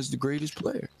Jordan as the greatest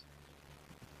player.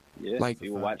 Yeah, Like,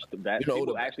 people watch the bat. You know,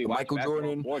 People the actually watch Michael basketball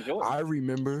Jordan, for Jordan. I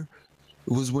remember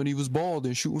it was when he was bald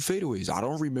and shooting fadeaways. I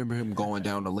don't remember him going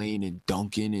down the lane and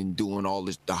dunking and doing all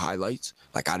the highlights.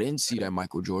 Like, I didn't see that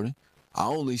Michael Jordan. I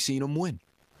only seen him win.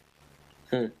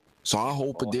 So I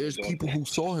hope there's people who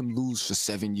saw him lose for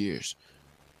 7 years.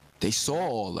 They saw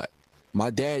all that. My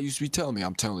dad used to be telling me,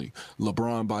 I'm telling you,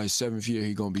 LeBron by his 7th year,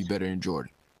 he's going to be better than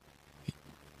Jordan.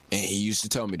 And he used to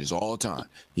tell me this all the time.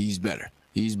 He's better.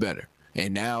 He's better.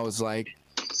 And now it's like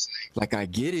I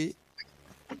get it.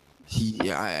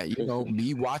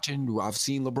 Me watching, I've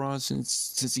seen LeBron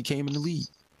since he came in the league.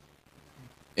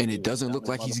 And it doesn't look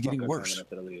like he's getting worse.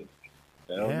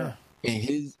 Yeah.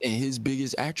 And his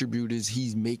biggest attribute is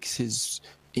he makes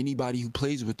anybody who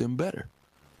plays with him better.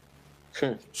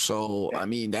 So I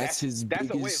mean that's his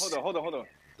biggest. Wait, hold on.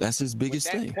 That's his biggest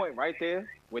with that thing. Point right there.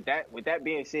 With that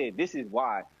being said, this is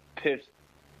why Piff's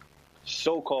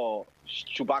so-called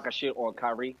Chewbacca shit on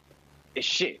Kyrie is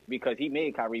shit, because he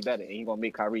made Kyrie better, and he's gonna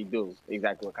make Kyrie do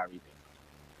exactly what Kyrie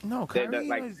did. No,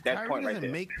 Kyrie, Kyrie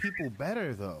doesn't make people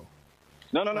better though.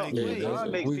 No. Like,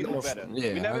 LeBron makes people better.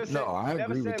 I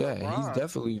agree with that. He's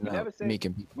definitely not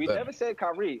making people better. We never said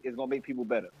Kyrie is gonna make people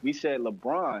better. We said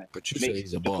LeBron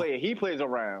makes the player he plays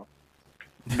around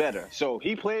better. So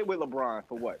he played with LeBron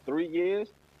for what, 3 years?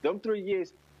 Them 3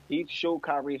 years, he showed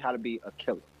Kyrie how to be a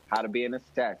killer, how to be an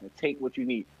assassin, take what you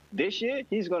need. This year,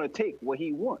 he's gonna take what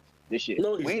he wants. This year,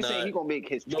 no, we ain't saying he's gonna make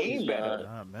his team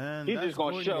better. Man, he's just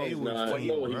gonna show what he wants.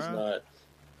 He's not.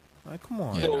 Like, come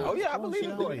on. Oh yeah, I believe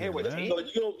he's going here with the team.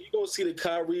 You don't see the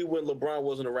Kyrie when LeBron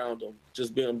wasn't around him.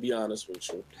 Just be honest with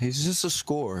you. He's just a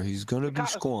scorer. He's gonna be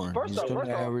scoring. He's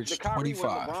gonna average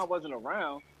 25. When LeBron wasn't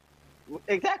around,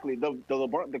 exactly.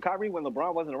 The Kyrie when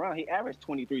LeBron wasn't around, he averaged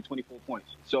 23, 24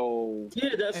 points. So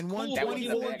that's and won cool.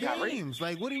 24 games.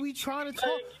 Like, what are we trying to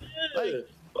talk? Like,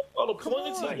 all the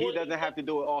points. But he doesn't have to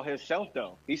do it all himself,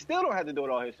 though. He still don't have to do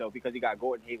it all himself because he got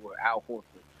Gordon Hayward, Al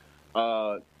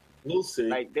Horford. We'll see.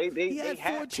 Like he had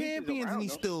 4 champions and he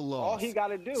still lost. All he got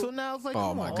to do. So now it's like,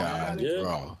 oh my God,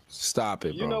 bro, stop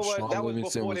it, bro. You know what? Sean That was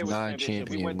Livingston before was they was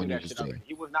non-champion when he was there.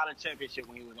 He was not a championship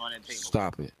when he was on that team.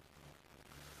 Stop it.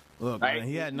 Look, man,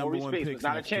 he had number 1 picks. He was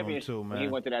not a championship too, man. when he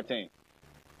went to that team.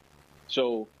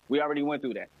 So we already went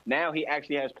through that. Now he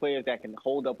actually has players that can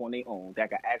hold up on their own,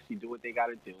 that can actually do what they got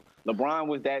to do. LeBron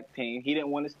was that team. He didn't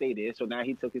want to stay there, so now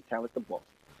he took his talents to Boston.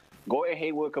 Gordon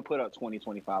Hayward could put up 20,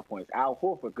 25 points. Al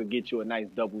Horford could get you a nice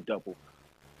double-double.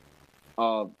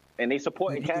 And they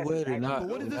support But what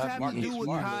does this have to do with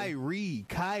Kyrie?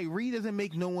 Kyrie doesn't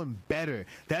make no one better.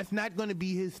 That's not going to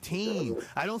be his team.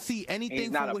 I don't see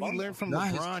anything from what he learned from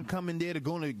LeBron coming there to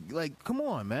go to, like, come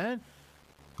on, man.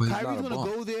 Kyrie's going to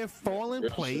go there, fall in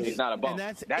place, he's not a bum. and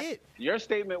that's it. Your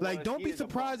statement was, like, don't be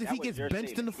surprised if he gets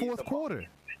benched in the 4th quarter.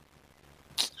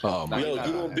 Oh, my God.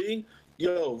 You going to be?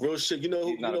 Yo, real shit. You know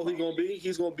who he's gonna be?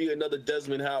 He's gonna be another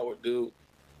Desmond Howard, dude.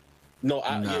 No,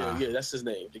 yeah, that's his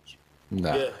name.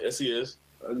 Nah. Yeah, yes he is.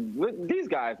 These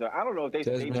guys are. I don't know if they.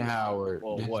 Desmond Howard,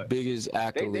 his biggest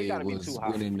accolade was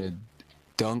winning the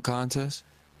dunk contest.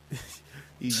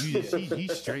 He's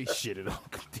straight shitted on.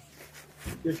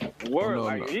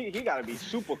 Word, he gotta be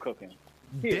super cooking.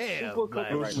 Damn, super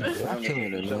cooking right now. I'm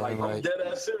killing it, man. I'm dead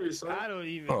ass serious, man. I don't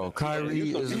even. Bro,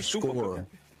 Kyrie is a scorer.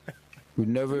 We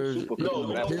never.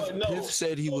 Piff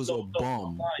said he was a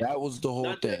bum. That was the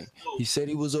whole thing. He said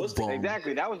he was a bum.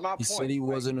 Exactly, that was my point. He said he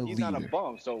wasn't a leader. He's not a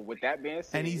bum. So with that being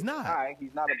said, and he's not.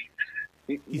 He's not a.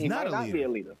 He not might not be a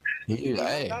leader. He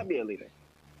might not be a leader.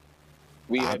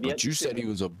 But you said he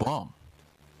was a bum.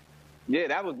 Yeah,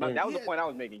 that was the point I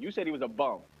was making. You said he was a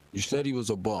bum. You said he was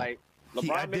a bum. Like,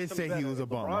 I did say he was a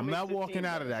bum. I'm not walking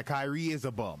out of that. Kyrie is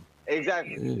a bum.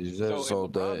 Exactly. So if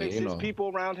LeBron makes his people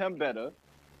around him better.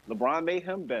 LeBron made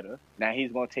him better. Now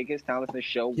he's going to take his talents and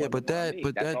show. Yeah, but that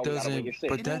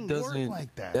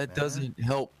doesn't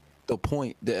help the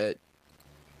point that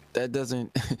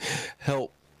doesn't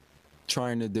help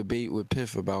trying to debate with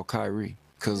Piff about Kyrie,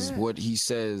 because what he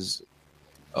says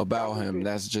about him,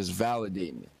 that's just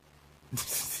validating it.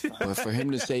 But for him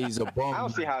to say he's a bum, I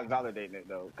don't see how it's validating it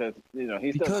though, because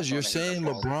he's because you're saying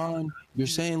LeBron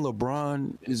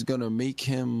is gonna make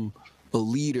him a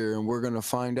leader, and we're gonna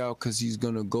find out because he's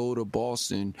gonna go to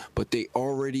Boston, but they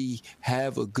already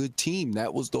have a good team.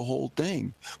 That was the whole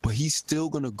thing. But he's still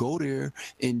gonna go there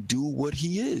and do what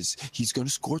he is. He's gonna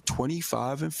score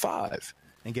 25 and 5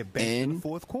 and get benched in the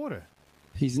 4th quarter.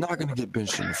 He's not gonna get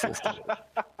benched in the 4th quarter.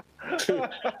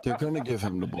 They're gonna give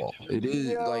him the ball. It is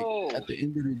like at the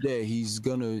end of the day, he's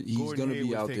gonna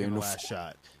be out there in the last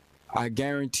shot. I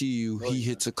guarantee you, he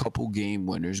hits a couple game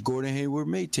winners. Gordon Hayward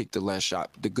may take the last shot.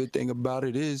 But the good thing about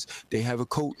it is they have a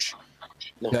coach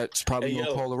that's probably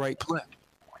gonna call the right play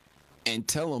and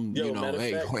tell him,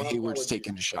 hey, Hayward's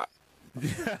taking the shot.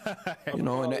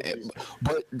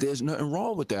 But there's nothing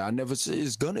wrong with that. I never say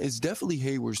it's definitely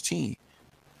Hayward's team,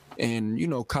 and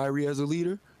Kyrie as a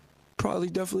leader, probably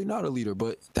definitely not a leader,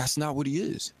 but that's not what he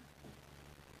is.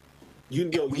 We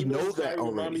know that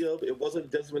already. It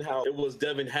wasn't Desmond Howard. It was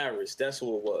Devin Harris. That's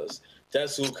who it was.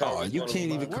 That's who. Oh, you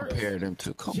can't even compare them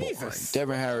to. Come on,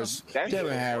 Devin Harris.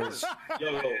 Devin Harris.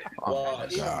 Yo,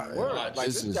 watch.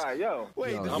 This guy,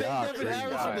 Wait, Devin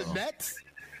Harris from the Nets?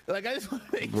 Like, I just want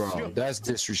to make sure. That's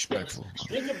disrespectful.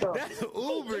 That's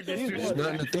uber disrespectful. There's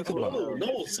nothing to think about.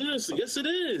 No, seriously. Yes, it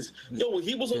is. Yo, when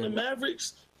he was on the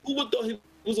Mavericks, who would thought he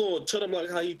was going to turn him like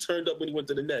how he turned up when he went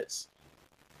to the Nets?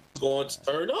 He's going to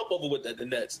turn up over with the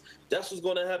Nets. That's what's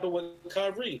going to happen with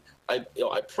Kyrie. I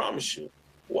promise you.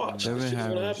 Watch. This shit's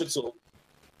going to happen to him.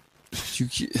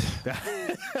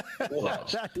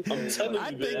 Watch. I'm telling you,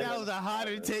 I think that was a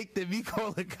hotter take than me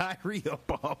calling Kyrie a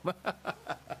bum.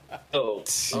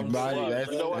 That's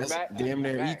damn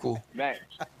near equal. Mac,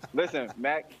 listen,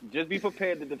 Mac, just be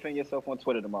prepared to defend yourself on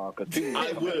Twitter tomorrow.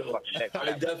 I will.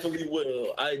 I definitely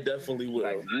will.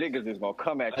 Like, niggas is going to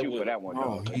come at you for that one.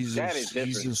 Oh, he's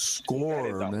a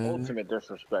scorer, that is man. Ultimate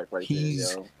disrespect right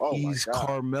he's, there, yo. He's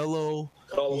Carmelo.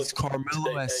 He's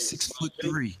Carmelo at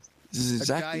 6'3". This is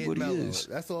exactly what he is.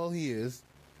 That's all he is.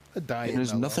 A diet. And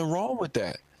there's nothing wrong with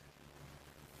that.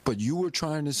 But you were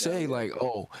trying to say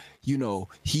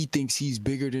he thinks he's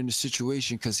bigger than the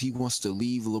situation because he wants to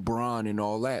leave LeBron and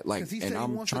all that. Like, and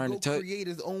I'm trying to create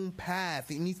his own path.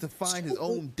 He needs to find his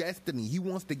own destiny. He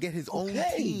wants to get his own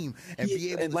team and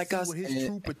be able to see what his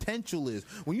true potential is.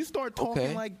 When you start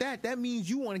talking like that, that means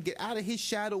you want to get out of his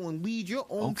shadow and lead your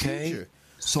own future.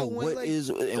 So what's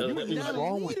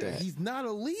wrong with that? He's not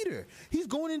a leader. He's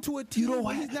going into a team. You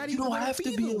don't have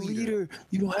to be a leader.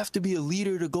 You don't have to be a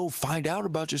leader to go find out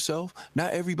about yourself.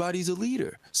 Not everybody's a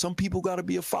leader. Some people got to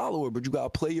be a follower, but you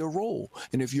got to play your role.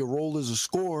 And if your role is a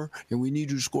scorer, and we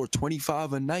need you to score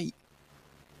 25 a night,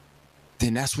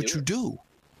 then that's what you do.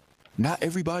 Not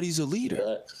everybody's a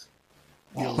leader.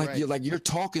 You're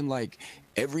talking like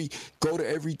go to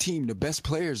every team. The best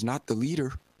player is not the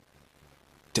leader.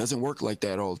 Doesn't work like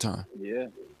that all the time. Yeah.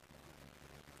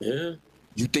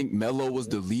 You think Melo was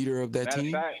the leader of that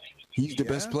team? He's the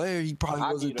best player. He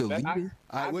probably wasn't the leader.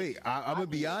 I'm going to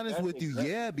be honest with you.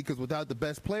 Yeah, because without the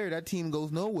best player, that team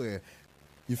goes nowhere.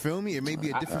 You feel me? It may be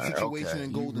a different situation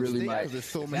in Golden State because there's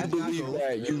so many people.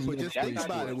 But just think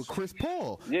about it with Chris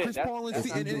Paul. Chris Paul in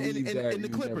the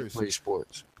Clippers. Play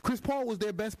sports. Chris Paul was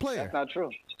their best player. That's not true.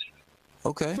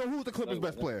 Okay. So who was the Clippers'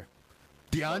 best player?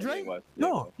 DeAndre?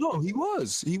 No, he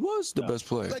was. He was the best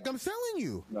player. Like I'm telling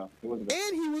you. No, he wasn't.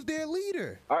 And he was their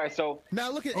leader. All right, so now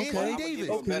look at Anthony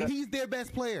Davis. He's their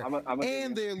best player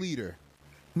and their leader.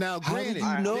 Now, granted,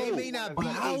 they may not be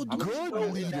a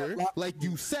good leader, like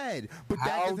you said, but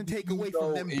that doesn't take away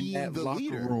from them being the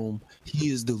leader. Room,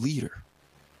 he is the leader.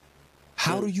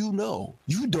 How do you know?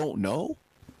 You don't know.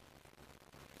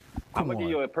 I'm going to give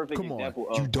you a perfect example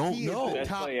of you don't know the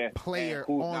top player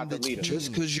on the team.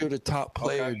 Just because you're the top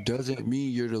player doesn't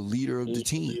mean you're the leader of the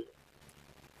team.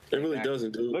 It really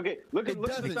doesn't, dude. Look at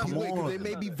because they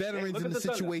may be veterans in the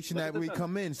situation that we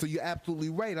come in. So you're absolutely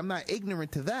right. I'm not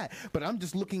ignorant to that, but I'm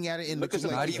just looking at it in the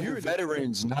not even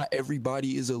veterans. Not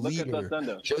everybody is a leader.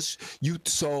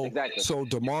 So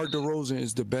DeMar DeRozan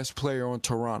is the best player on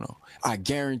Toronto. I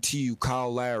guarantee you,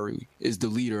 Kyle Lowry is the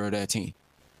leader of that team.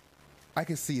 I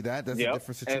can see that. That's a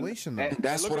different situation, though.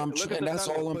 That's what I'm trying. That's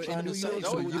all I'm trying to say.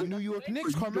 So the New York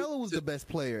Knicks, Carmelo was the best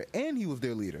player, and he was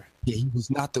their leader. Yeah, he was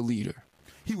not the leader.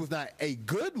 He was not a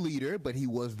good leader, but he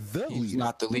was the leader. He's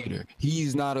not the leader.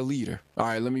 He's not a leader. All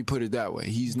right, let me put it that way.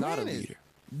 He's not a leader.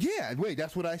 Yeah, wait,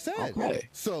 that's what I said. Okay.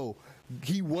 So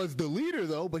he was the leader,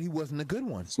 though, but he wasn't a good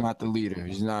one. He's not the leader.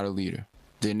 He's not a leader.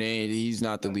 Then he's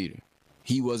not the leader.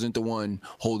 He wasn't the one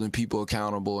holding people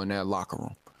accountable in that locker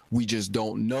room. We just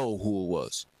don't know who it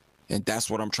was. And that's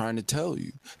what I'm trying to tell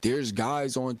you. There's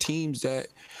guys on teams that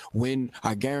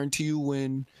I guarantee you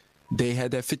when they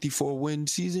had that 54-win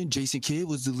season, Jason Kidd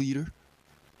was the leader.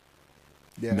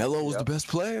 Yeah, Melo was the best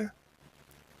player.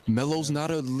 Melo's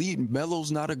not a lead.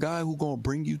 Melo's not a guy who's going to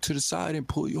bring you to the side and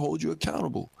hold you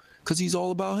accountable because he's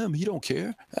all about him. He don't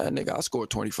care. Nigga, I scored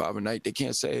 25 a night. They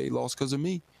can't say he lost because of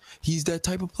me. He's that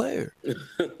type of player.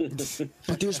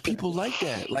 But there's people like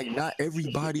that. Like, not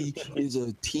everybody is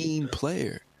a team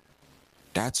player.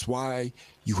 That's why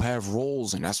you have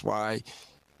roles, and that's why,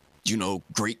 you know,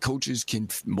 great coaches can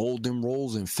mold them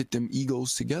roles and fit them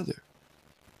egos together.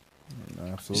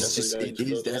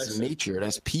 Absolutely. That's nature.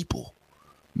 That's people.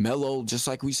 Melo, just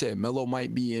like we said, Melo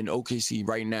might be in OKC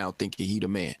right now thinking he the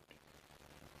man.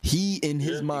 He, in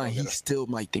his mind, he still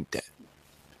might think that.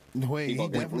 Wait, he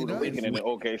definitely does. In the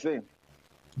OKC.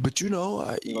 But you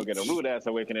know, he's gonna get a rude ass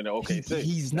awakening in the OKC.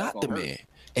 He's not the man,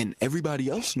 and everybody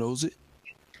else knows it.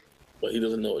 But he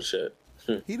doesn't know it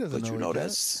yet. He doesn't know. You know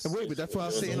that's. Wait, but that's what I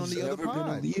was saying on the other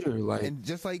pod. Leader, like, and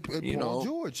just like Paul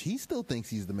George, he still thinks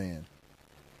he's the man.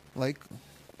 Like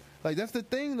that's the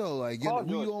thing though. Like Paul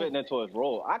George fitting into his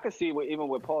role. I could see even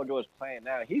with Paul George playing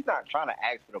now, he's not trying to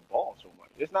ask for the ball so much.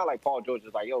 It's not like Paul George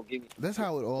is like, yo, give me. That's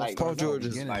how it all. Like, Paul George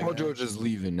is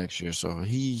leaving next year, so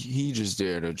he just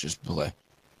there to just play.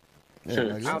 Yeah,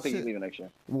 like, I don't think he's leaving next year.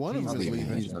 One of them is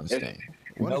leaving. He's not staying.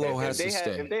 Melo has to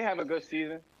stay. If they have a good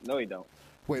season, no, he don't.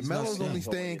 Wait, Melo's only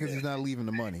staying because he's not leaving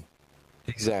the money.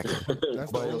 Exactly.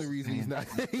 That's the only reason he's not.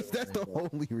 That's the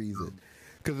only reason,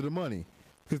 because of the money.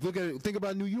 Because look at it. Think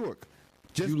about New York.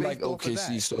 Just you like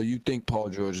OKC, so you think Paul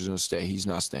George is gonna stay? He's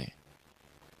not staying.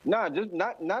 No, just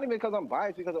not even because I'm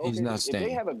biased. Because of OKC. He's not staying. If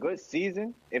they have a good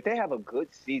season,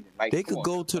 like they could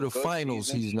go to the finals,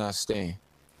 season, he's not staying.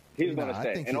 He's gonna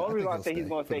stay, and the only reason I say he's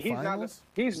gonna stay,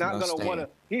 he's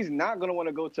not gonna want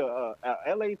to go to a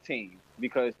LA team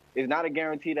because it's not a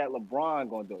guarantee that LeBron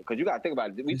gonna do it. Because you gotta think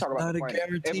about it. We talk about the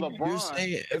finals. You're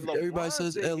saying if everybody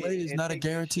says LA is not a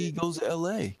guarantee he goes to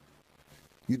LA.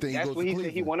 You think that's where he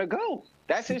said he want to go?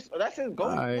 That's his goal.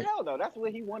 Right. Hell no, that's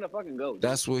where he want to fucking go. Dude.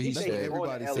 That's what he said.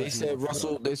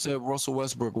 They said Russell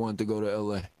Westbrook wanted to go to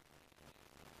LA.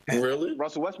 Really?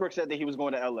 Russell Westbrook said that he was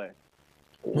going to LA.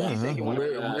 Where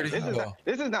did he go?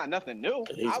 This is not nothing new.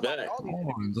 He's back.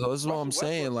 That's what I'm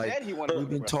saying. Like, we've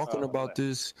been talking about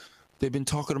this. They've been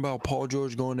talking about Paul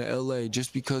George going to LA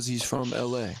just because he's from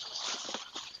LA.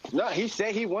 No, he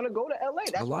said he want to go to LA.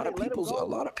 That's a lot of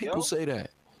people say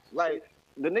that. Like,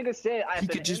 the nigga said, he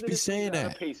could just be saying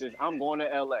that. Pacers, I'm going to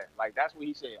LA. Like, that's what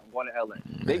he said. I'm going to LA.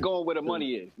 They going where the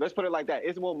money is. Let's put it like that.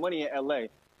 It's more money in LA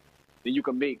than you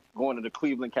can make going to the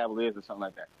Cleveland Cavaliers or something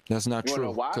like that. That's not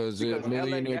true. Because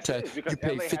millionaire tax, you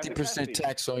pay 50%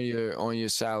 tax on your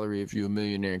salary if you're a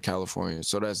millionaire in California.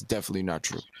 So that's definitely not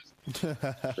true.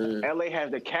 LA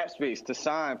has the cap space to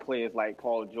sign players like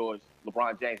Paul George,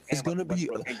 LeBron James. It's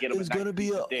gonna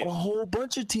be a whole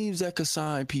bunch of teams that could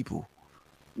sign people.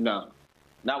 No,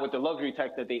 not with the luxury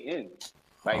tax that they in.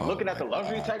 Like, looking at the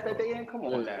luxury tax that they in, come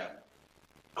on now.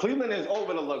 Cleveland is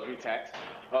over the luxury tax.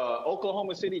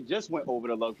 Oklahoma City just went over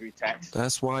the luxury tax.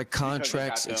 That's why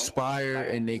contracts expire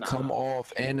and they come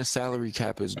off, and the salary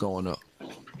cap is going up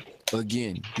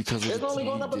again because of it's only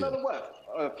going up another what?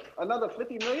 Another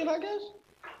 50 million, I guess.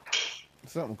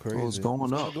 Something crazy. Well, it's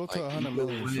going up. Go to 100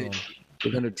 million.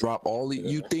 They're gonna drop all the.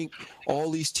 You think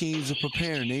all these teams are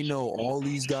preparing? They know all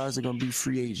these guys are gonna be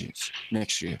free agents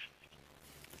next year.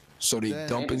 So they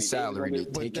dump in salary.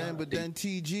 But then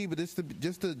TG. But it's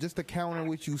just to counter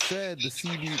what you said. The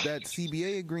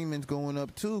CBA agreement's going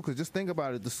up too. Because just think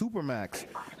about it. The Supermax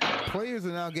players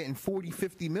are now getting 40,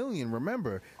 50 million.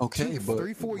 Remember? Okay, but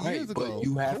 3-4 years ago, but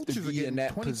you have to be in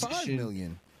that position.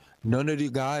 Million. None of the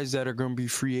guys that are going to be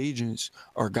free agents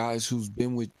are guys who's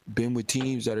been with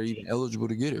teams that are even eligible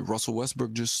to get it. Russell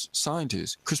Westbrook just signed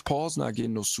his. Chris Paul's not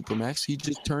getting no Supermax. He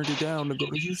just turned it down to go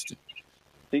to Houston.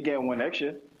 He getting one next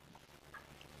year.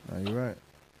 Oh, you're right.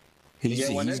 He's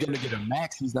going to get a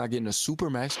max. He's not getting a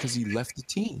Supermax because he left the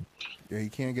team. Yeah, he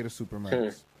can't get a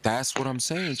Supermax. That's what I'm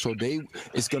saying. So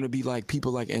it's going to be like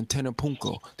people like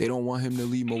Antetokounmpo. They don't want him to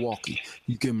leave Milwaukee.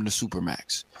 You give him the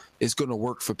Supermax. It's going to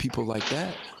work for people like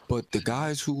that. But the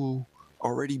guys who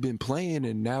already been playing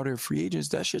and now they're free agents,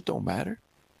 that shit don't matter.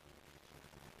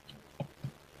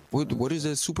 What does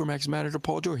that Supermax matter to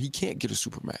Paul George? He can't get a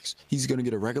Supermax. He's going to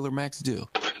get a regular max deal.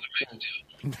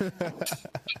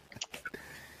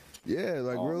 Yeah,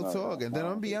 like real talk. And then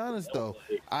I'm gonna be honest though,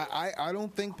 I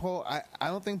don't think Paul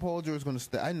George is gonna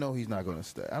stay. I know he's not gonna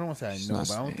stay. I don't want to say I know,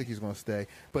 but I don't think he's gonna stay.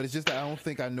 But it's just that I don't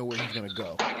think I know where he's gonna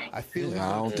go. I feel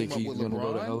I don't think he's gonna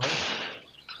go to LA.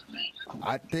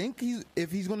 I think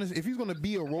if he's gonna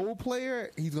be a role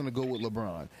player, he's gonna go with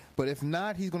LeBron. But if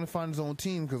not, he's gonna find his own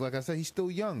team because, like I said, he's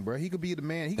still young, bro. He could be the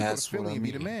man. He could go to Philly and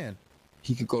be the man.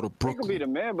 He could go to Brooklyn. He could be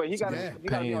the man, but he got to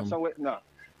be on somewhere. No.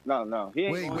 He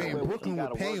ain't wait. Brooklyn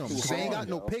will pay him. They ain't got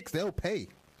no picks. They'll pay.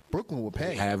 Brooklyn will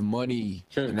pay. Have money,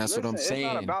 and that's what I'm saying.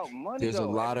 It's not about money. There's a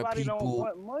lot of people. Don't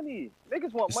want money.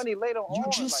 Niggas want money later on. You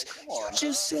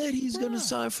just said he's gonna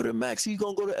sign for the max. He's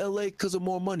gonna go to LA because of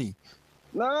more money.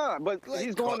 Nah, but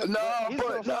he's going to.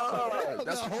 Hold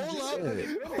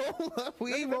up.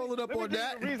 We ain't rolling up on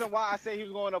that. The reason why I say he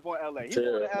was going up on LA. He's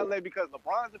going to LA because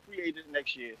LeBron's a free agent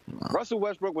next year. Russell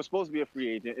Westbrook was supposed to be a free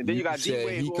agent, and then you got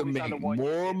D-Wade he can make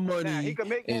more money he can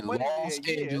make more in money Los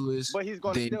Angeles, but he's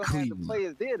going to still have the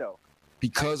players there though.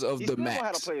 Because of the max.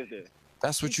 Have the players there.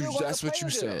 That's what you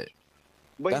said.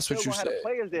 But that's what you said. The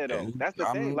players there though. That's the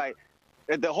thing. Like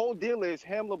the whole deal is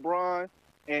him, LeBron,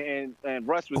 and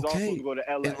Russ was also to go to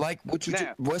LA. And like what you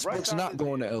Westbrook's not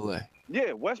going to LA.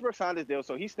 Yeah, Westbrook signed his deal,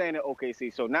 so he's staying at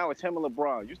OKC. So now it's him and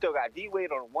LeBron. You still got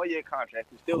D-Wade on a 1-year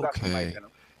contract. You still got some life in him.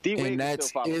 D-Wade and that's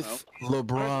still if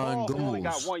LeBron goes. Only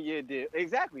got 1 year deal.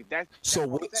 Exactly. So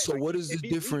what is the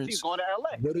difference? He's going to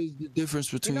LA. What is the difference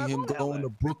between him going to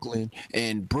Brooklyn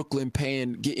and Brooklyn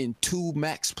getting 2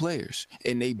 max players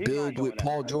and they build with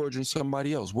Paul George and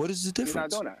somebody else? What is the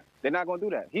difference? He's not doing that. They're not going to do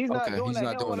that. He's not doing that.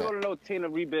 He don't want to go to no team to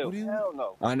rebuild. Hell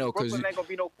no. I know, because Brooklyn ain't going to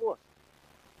be no force.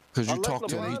 Because you talk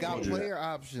to them. They got player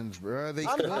options, bro. They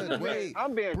could. Wait,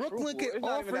 Brooklyn could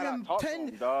offer him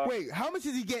 10. Wait, how much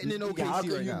is he getting in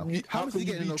OKC right now? How much is he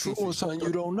getting in OKC? Son,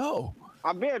 you don't know.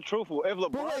 I'm being truthful. If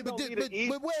LeBron but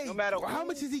wait, no matter how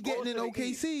much is he getting in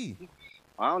OKC?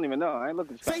 I don't even know. I ain't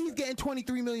looking. Say he's getting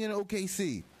 $23 million in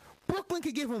OKC. Brooklyn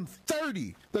could give him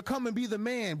 30 to come and be the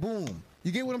man. Boom.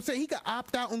 You get what I'm saying? He could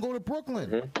opt out and go to Brooklyn.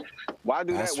 Mm-hmm. Why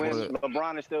do that when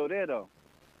LeBron is still there, though?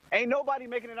 Ain't nobody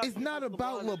making it up. It's not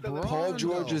about LeBron. Paul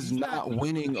George is not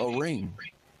winning a ring.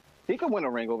 He could win a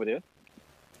ring over there.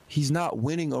 He's not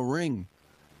winning a ring.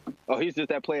 Oh, he's just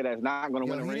that player that's not going to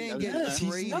win a ring. Yes,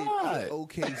 he's not.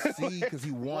 OKC because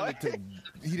he wanted to.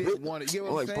 He didn't want it. You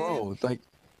know what I'm saying? Bro,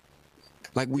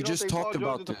 like we just talked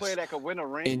about this. The player that could win a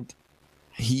ring. And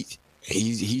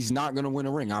he's not going to win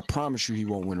a ring. I promise you, he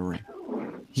won't win a ring.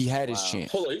 He had his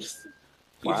chance. Hold on, he's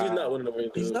not winning a ring.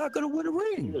 He's not going to win a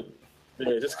ring.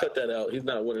 Yeah, just cut that out. He's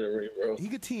not winning a ring, bro. He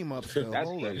could team up still.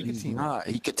 He can team up.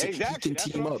 He can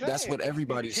team up. That's what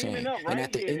everybody's saying. And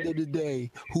at the end of the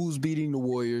day, who's beating the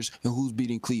Warriors and who's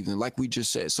beating Cleveland? Like we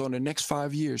just said. So in the next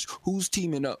 5 years, who's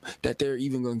teaming up that they're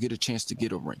even going to get a chance to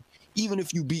get a ring? Even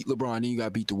if you beat LeBron, then you got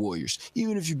to beat the Warriors.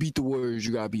 Even if you beat the Warriors,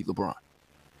 you got to beat LeBron.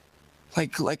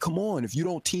 Like, come on. If you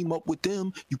don't team up with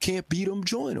them, you can't beat them.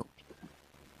 Join them.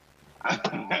 I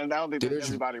don't think that's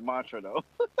everybody's mantra, though.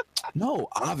 No,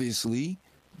 obviously.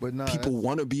 But people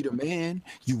want to be the man.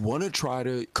 You want to try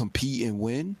to compete and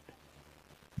win.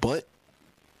 But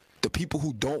the people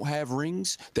who don't have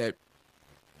rings that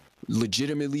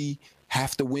legitimately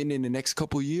have to win in the next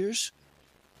couple of years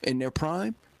in their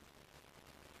prime,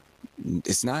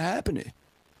 it's not happening.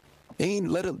 They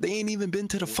ain't even been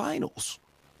to the finals.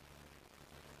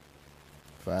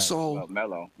 Fact. So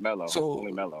Melo.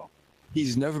 Only Melo.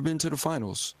 He's never been to the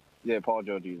finals. Yeah, Paul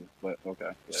George either, but okay.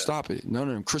 Yeah. Stop it. None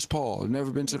of them. Chris Paul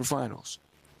never been to the finals.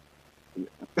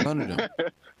 None of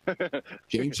them.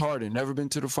 James Harden never been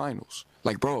to the finals.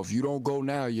 Like, bro, if you don't go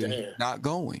now, you're not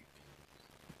going.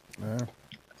 Yeah.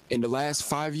 In the last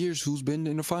 5 years, who's been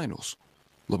in the finals?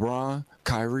 LeBron,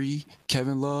 Kyrie,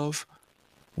 Kevin Love,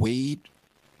 Wade,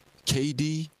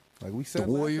 KD, like we said the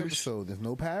Warriors. Last episode, there's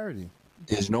no parity.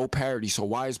 There's no parity. So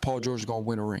why is Paul George going to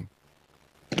win a ring?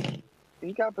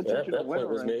 He got potential to win a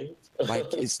ring.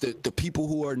 Like, it's the people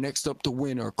who are next up to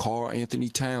win are Karl Anthony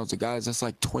Towns, the guys that's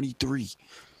like 23.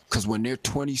 Because when they're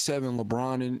 27,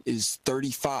 LeBron is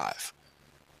 35.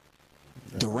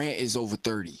 Yeah. Durant is over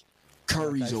 30.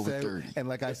 Curry's over 30. And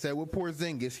like I said with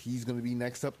Porzingis, he's going to be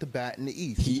next up to bat in the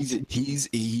East.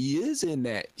 He is in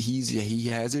that. He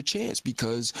has a chance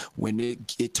because when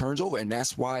it turns over, and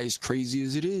that's why, as crazy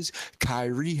as it is,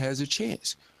 Kyrie has a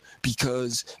chance.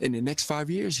 Because in the next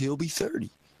 5 years, he'll be 30.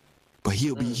 But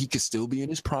he could still be in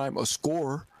his prime, a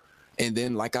scorer. And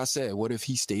then, like I said, what if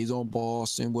he stays on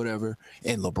Boston, whatever,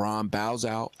 and LeBron bows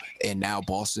out, and now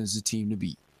Boston's the team to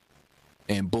beat?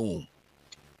 And boom.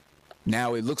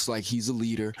 Now it looks like he's a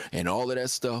leader, and all of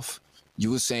that stuff you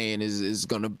were saying is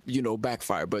going to,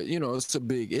 backfire. But, it's a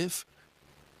big if.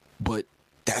 But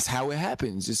that's how it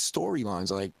happens. It's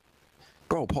storylines. Like,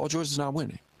 bro, Paul George is not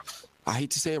winning. I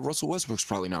hate to say it, Russell Westbrook's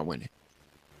probably not winning.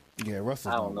 Yeah,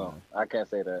 Russell's I don't know. I can't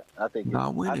say that. I think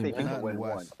not winning. I think he can win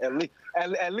one.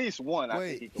 At least one.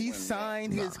 Wait, he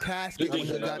signed his casket when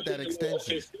he got that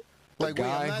extension. The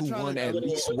guy who won at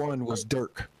least one was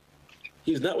Dirk.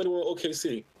 He's not winning with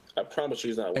OKC. I promise you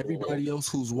he's not winning. Everybody else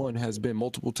who's won has been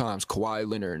multiple times. Kawhi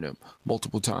Leonard and them,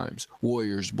 multiple times.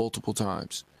 Warriors, multiple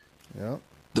times. Yeah.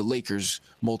 The Lakers,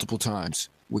 multiple times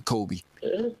with Kobe.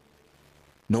 Yeah.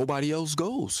 Nobody else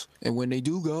goes. And when they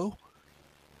do go,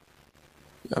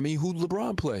 I mean, who'd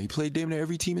LeBron play? He played damn near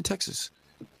every team in Texas.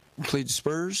 Played the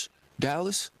Spurs,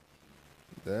 Dallas.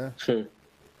 Yeah.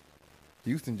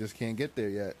 Houston just can't get there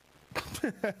yet.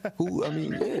 Who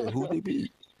they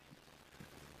beat?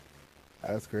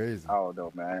 That's crazy. I don't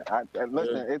know, man.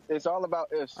 Listen, it's all about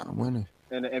ifs I'm winning.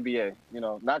 in the NBA.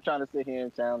 Not trying to sit here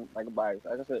and sound like a bias.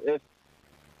 Like I said,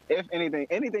 if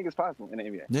anything is possible in the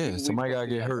NBA. Yeah, somebody gotta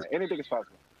get hurt. Anything is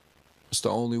possible. It's the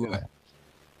only way.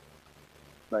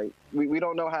 Like we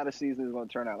don't know how the season is going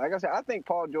to turn out. Like I said, I think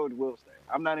Paul George will stay.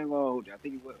 I'm not even going to hold you. I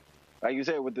think he will. Like you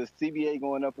said, with the CBA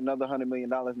going up another $100 million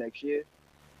next year,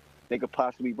 they could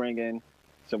possibly bring in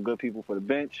some good people for the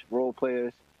bench, role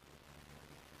players.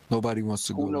 Nobody wants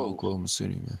to go to Oklahoma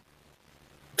City, man.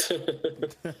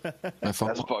 If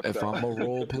I'm a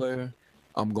role player,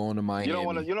 I'm going to Miami. You don't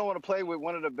want to play with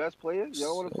one of the best players. You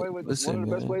don't want to play with one of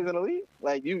the best players in the league.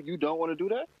 Like you don't want to do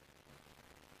that.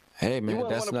 Hey man,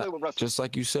 that's not just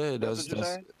like you said.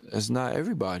 That's not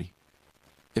everybody.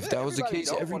 If that was the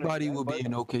case, everybody would be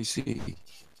in OKC.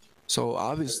 So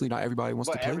obviously, not everybody wants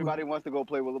to play. But everybody wants to go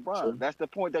play with LeBron. Sure. That's the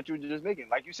point that you were just making.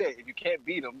 Like you said, if you can't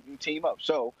beat them, you team up.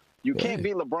 So you can't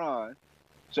beat LeBron.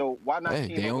 So why not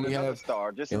team up with another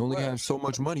star? They only have so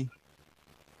much money.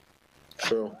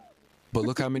 True. But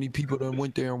look how many people done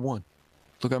went there and won.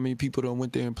 Look how many people done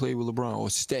went there and played with LeBron or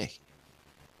stay.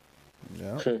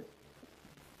 Yeah.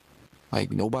 Like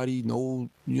nobody, no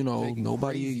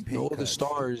other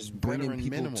stars bringing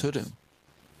people to them.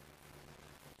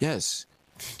 Yes.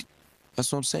 That's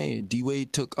what I'm saying.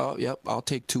 D-Wade took, I'll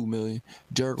take $2 million.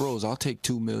 Derrick Rose, I'll take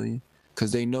 $2 million.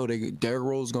 Because they know Derrick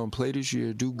Rose is going to play this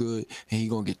year, do good, and he's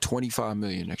going to get $25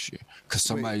 million next year. Because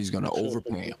somebody's going to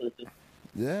overpay him.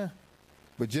 Yeah.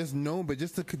 But just to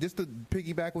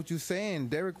piggyback what you're saying,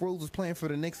 Derrick Rose was playing for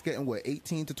the Knicks getting,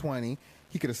 18 to 20.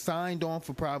 He could have signed on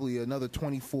for probably another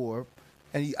 24,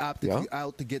 and he opted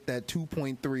out to get that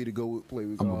 2.3 to go play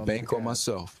with. I'm going to bank on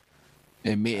myself.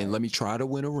 And let me try to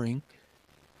win a ring.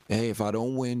 Hey, if I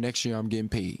don't win next year, I'm getting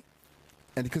paid.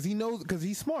 And because he knows, because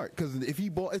he's smart. Because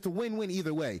it's a win-win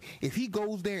either way. If he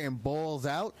goes there and balls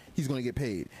out, he's going to get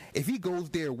paid. If he goes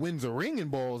there, wins a ring and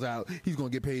balls out, he's going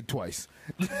to get paid twice.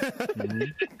 Mm-hmm.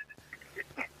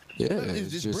 Yeah,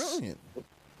 it's just brilliant.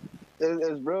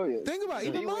 It's brilliant. Think about it.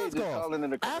 Even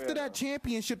Mozgov. After that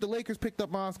championship, the Lakers picked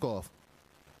up Mozgov.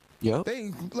 Yep.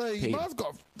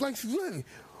 Mozgov.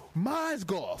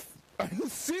 Are you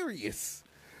serious?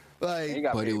 But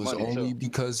it was only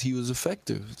because he was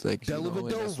effective. Like,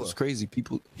 that's what's crazy.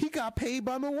 He got paid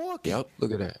by Milwaukee. Yep,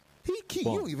 look at that. He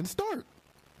don't even start.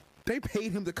 They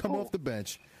paid him to come off the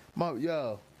bench.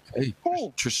 Hey,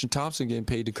 Tristan Thompson getting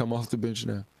paid to come off the bench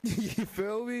now. You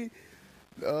feel me?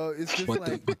 It's just but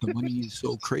the money is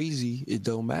so crazy, it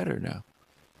don't matter now.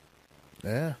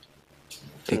 Yeah.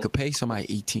 They could pay somebody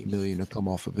 $18 million to come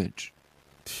off a bench.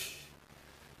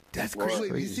 That's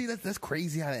crazy. You see, that's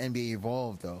crazy how the NBA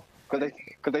evolved, though.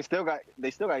 Because they still got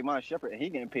Iman Shumpert, and he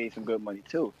getting paid some good money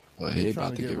too. Well, they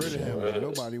about to get rid of him.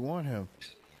 Nobody want him.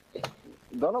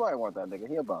 Don't nobody want that nigga.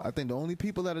 He a bum. I think the only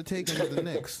people that are taking is the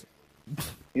Knicks.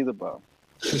 He's a bum.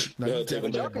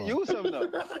 But y'all can use him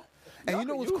though. And you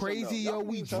know what's crazy, yo?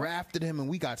 We drafted him and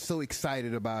we got so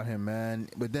excited about him, man.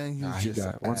 But then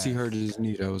once he hurt his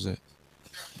knee, that was it.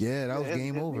 Yeah, that was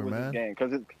game over, man.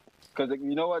 Because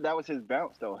you know what? That was his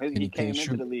bounce, though. He came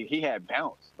into the league. He had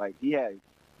bounce. Like, he had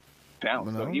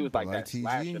bounce. So he was like that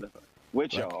slasher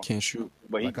with y'all. Can't shoot.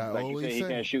 But he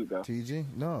can't shoot, though. TG?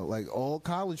 No, like all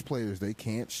college players, they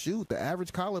can't shoot. The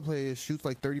average college player shoots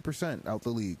like 30% out the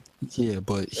league. Yeah,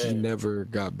 but he never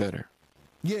got better.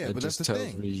 Yeah, but that's the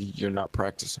thing. Tells me you're not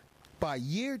practicing. By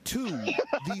year 2,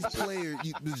 these players...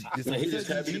 He's just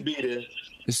happy to be there.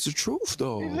 It's the truth,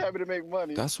 though. He's happy to make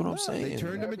money. That's what I'm saying. They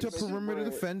turned him into a perimeter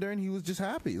defender, and he was just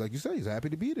happy. Like you said, he's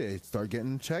happy to be there. He started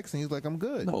getting checks, and he's like, I'm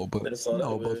good.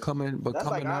 But coming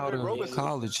out of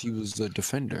college, he was a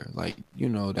defender. Like,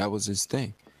 that was his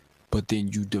thing. But then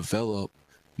you develop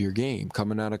your game.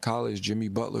 Coming out of college, Jimmy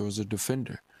Butler was a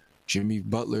defender. Jimmy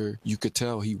Butler, you could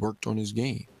tell he worked on his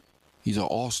game. He's an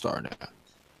all-star now.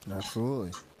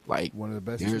 Absolutely. Like, one of the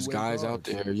best. There's guys out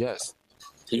there, yes.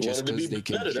 He wanted to be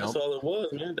better. That's all it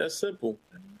was, man. That's simple.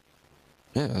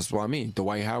 Yeah, that's what I mean.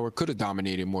 Dwight Howard could have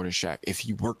dominated more than Shaq if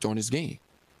he worked on his game.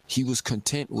 He was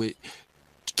content with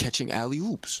catching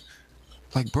alley-oops.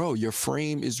 Like, bro, your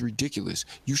frame is ridiculous.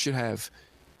 You should have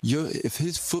if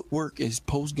his footwork, his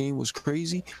post-game was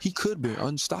crazy, he could have been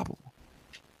unstoppable.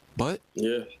 But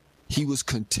he was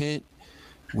content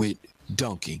with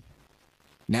dunking.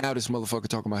 Now this motherfucker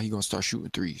talking about he gonna start shooting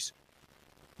threes.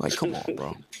 Like, come on,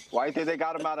 bro. Why do you think they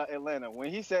got him out of Atlanta? When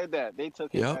he said that, they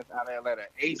took his ass out of Atlanta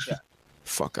ASAP.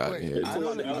 Fuck out of here.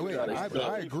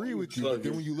 I agree with you. But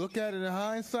then when you look at it in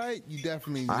hindsight, you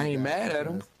definitely... I ain't mad at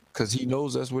him. Because he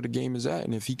knows that's where the game is at.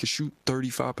 And if he could shoot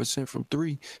 35% from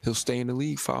three, he'll stay in the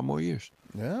league 5 more years.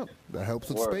 Yeah, that helps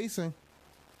with spacing.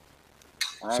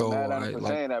 I ain't mad at him for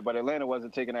saying that, but Atlanta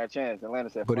wasn't taking that chance. Atlanta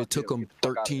said, but it took him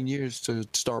 13 years to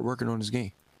start working on his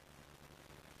game.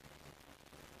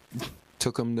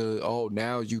 Took him to,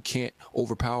 now you can't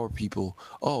overpower people.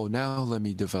 Now let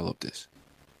me develop this.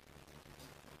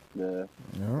 Yeah.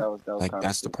 That was like,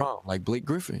 that's the problem. Like Blake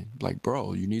Griffin. Like,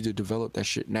 bro, you need to develop that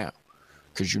shit now.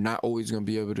 Because you're not always going to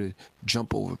be able to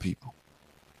jump over people.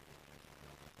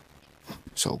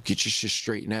 So get your shit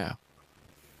straight now.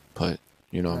 But,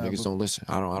 niggas don't listen.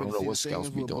 I don't know what scouts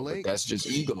be doing, but that's just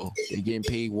ego. They getting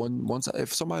paid once.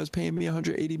 If somebody was paying me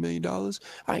 $180 million,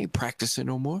 I ain't practicing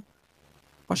no more.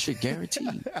 My shit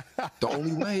guaranteed. The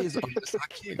only way is unless I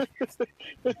can.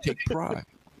 Take pride.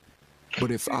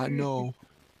 But if I know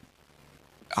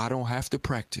I don't have to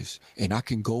practice and I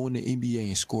can go in the NBA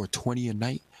and score 20 a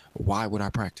night, why would I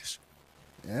practice?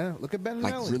 Yeah, look at Ben.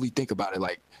 Like, really think about it.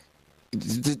 Like,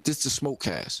 this the smoke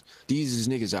cast. These is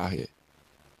niggas out here.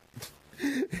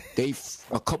 They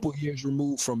a couple years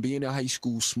removed from being in high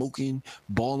school, smoking,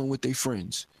 balling with their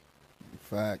friends.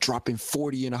 Fact. Dropping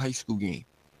 40 in a high school game.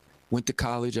 Went to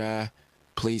college,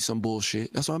 played some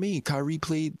bullshit. That's what I mean. Kyrie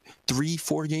played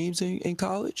 3-4 games in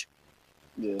college.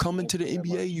 Yeah, coming to the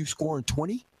NBA, you scoring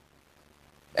 20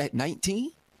 at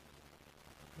 19?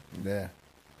 Yeah.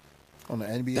 On the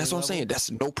NBA That's what I'm saying.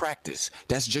 That's no practice.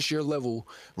 That's just your level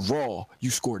raw. You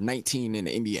scored 19 in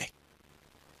the NBA.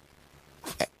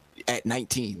 At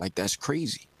 19. Like, that's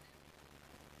crazy.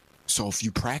 So if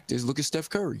you practice, look at Steph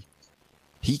Curry.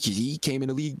 He came in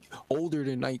the league older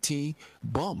than 19.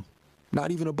 Bum.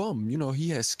 Not even a bum. He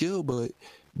has skill, but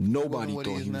nobody thought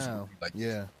he was like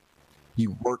that. He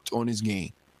worked on his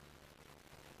game.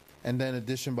 And then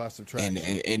addition by subtraction.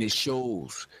 And it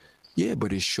shows. Yeah,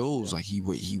 but it shows like he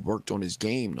worked on his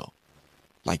game though.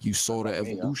 Like you saw the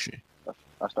evolution.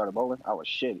 I started bowling. I was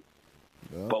shitty.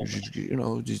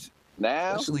 Bowling. Just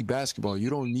now, especially basketball. You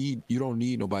don't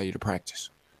need nobody to practice.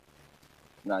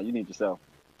 Nah, you need yourself.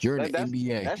 You're in the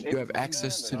NBA. You have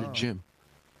access to the gym.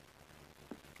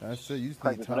 That's it. You just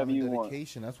need time and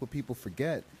dedication. That's what people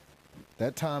forget.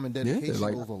 That time and dedication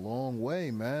goes a long way,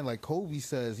 man. Like Kobe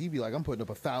says, he'd be like, I'm putting up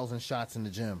 1,000 shots in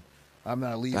the gym. I'm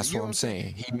not leaving. That's what I'm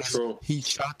saying. He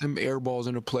shot them air balls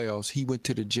in the playoffs. He went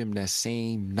to the gym that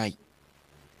same night.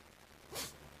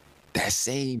 That's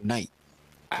the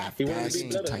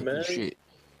type of shit.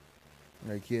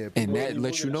 Like, yeah, and that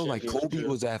lets you know, like, Kobe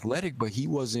was athletic, but he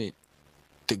wasn't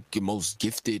the most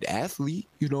gifted athlete.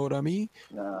 You know what I mean?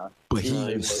 Nah. But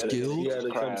he was skilled. He had to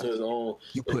come to his own.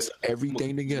 He put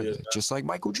everything together, just like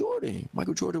Michael Jordan.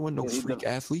 Michael Jordan wasn't no freak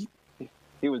athlete.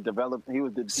 He was developed. He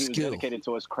was dedicated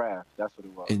to his craft. That's what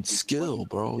it was. And skill,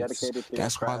 bro.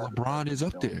 That's why LeBron is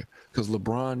up there, because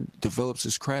LeBron develops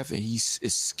his craft and he's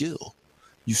skill.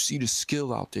 You see the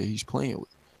skill out there he's playing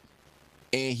with,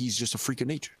 and he's just a freak of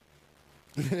nature.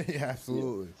 Yeah,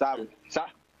 absolutely.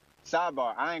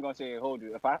 Sidebar. I ain't gonna say hold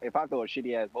you. If I throw a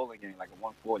shitty ass bowling game like a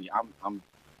 140, I'm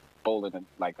bowling in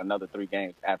like another 3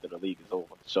 games after the league is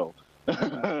over. So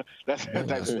that's the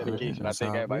type of dedication I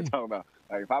think everybody's talking about.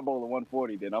 Like if I bowl a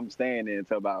 140, then I'm staying there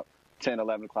until about 10,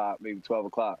 11 o'clock, maybe 12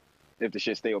 o'clock. If the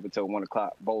shit stay open until 1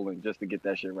 o'clock bowling, just to get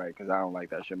that shit right, because I don't like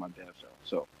that shit my damn self.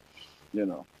 So, Yeah,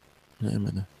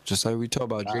 man. Just like we talk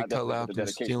about Jay Cutler out there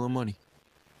stealing money.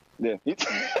 Yeah. He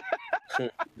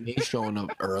ain't showing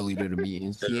up early to the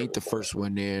meetings. He ain't the first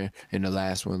one there and the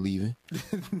last one leaving.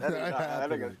 that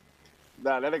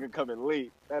nigga coming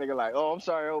late. That nigga like, I'm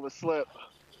sorry, I overslept.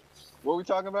 What we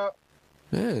talking about?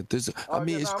 Yeah,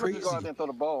 it's crazy. Go out there and throw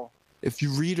the ball. If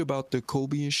you read about the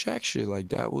Kobe and Shaq shit, like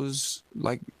that was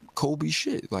like Kobe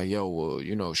shit. Like,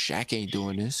 Shaq ain't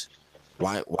doing this.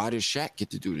 Why did Shaq get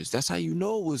to do this? That's how you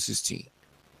know it was his team.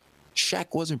 Shaq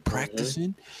wasn't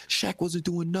practicing. Shaq wasn't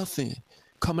doing nothing.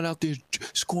 Coming out there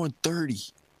scoring 30.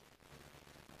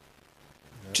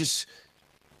 Just,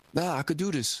 I could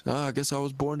do this. I guess I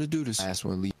was born to do this. Last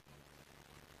one, Lee.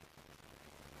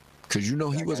 Because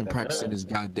he wasn't practicing his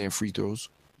goddamn free throws.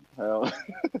 Hell,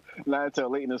 not until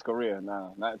late in his career.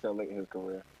 Not until late in his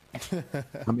career.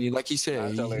 I mean, like he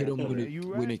said, he hit him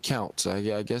when it counts.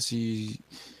 I guess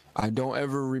I don't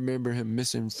ever remember him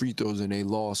missing free throws and they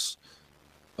lost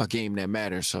a game that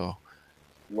matters. So,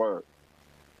 Word.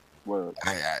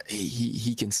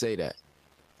 He can say that,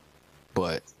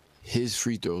 but his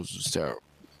free throws was terrible.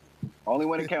 Only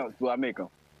when it counts do I make them.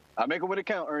 I make them when it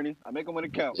count, Ernie. I make them when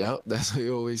it counts. Yep, that's what he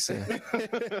always said.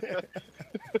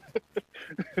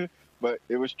 But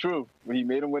it was true. When he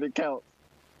made them when it counts,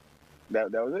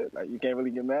 that was it. Like, you can't really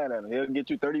get mad at him. He'll get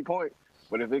you 30 points,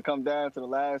 but if it comes down to the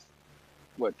last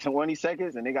 20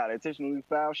 seconds, and they got intentionally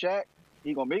foul Shaq.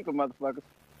 He gonna make the motherfuckers.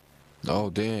 Oh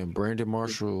damn! Brandon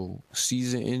Marshall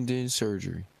season-ending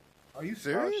surgery. Are you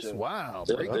serious? Oh, wow.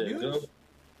 Breaking news.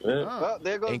 Yeah. Well,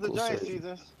 there goes Ankle the Giants surgery.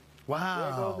 seasons.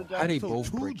 Wow. How they So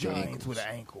both two break their Giants ankles? with an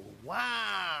ankle.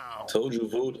 Wow. Told you,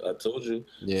 Vood. I told you.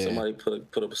 Yeah. Somebody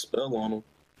put up a spell on him.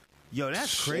 Yo, that's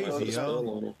Somebody crazy, put a spell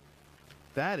yo. on him.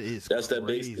 That is That's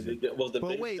crazy. that base. Was the But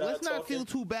base wait, guy let's not talking? feel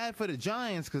too bad for the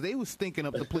Giants because they was stinking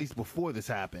up the place before this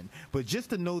happened. But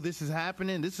just to know this is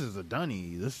happening, this is a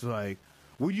dunny. This is like,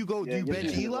 would you go? Yeah, do you get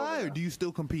bench your Eli over or now. do you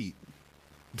still compete?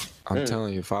 I'm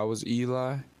telling you, if I was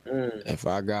Eli, if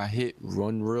I got hit,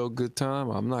 run real good time,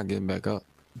 I'm not getting back up.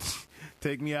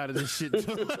 Take me out of this shit.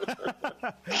 Y'all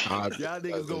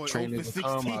niggas going 0 for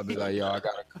 16. I'd be like, yo, I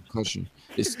got a concussion.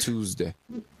 It's Tuesday.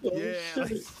 Yeah.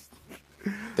 like-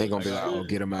 They gonna be like, oh,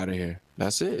 get him out of here.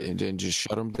 That's it, and then just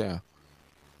shut him down.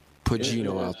 Put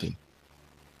Gino out there.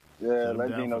 Yeah, Shut him let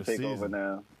down Gino for the take over season.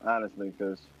 now. Honestly,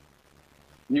 because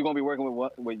you're gonna be working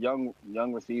with young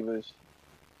receivers,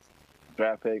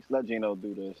 draft picks. Let Gino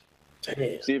do this.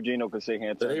 Damn. See if Gino can sit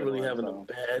here and turn They it really around. having a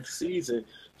bad season.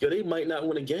 Yo, they might not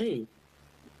win a game.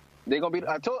 They gonna be.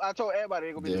 I told everybody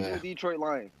they're gonna be the Yeah. new Detroit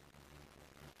Lions.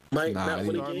 Might Nah, not they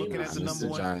win a start game. looking at the It's number the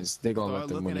one. Giants. They gonna Start let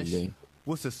them looking win the at game.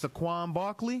 What's this, Saquon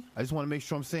Barkley? I just want to make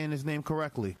sure I'm saying his name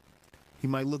correctly. He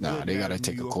might look Nah, good. they down gotta in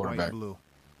take New a York, white and quarterback. blue.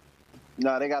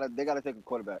 No, they gotta take a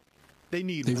quarterback. They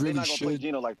need They one. really not gonna play should.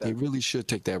 Gino like that. They really should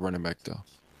take that running back though.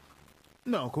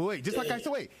 No, cool. Wait, just like I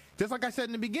said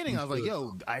in the beginning, I was like,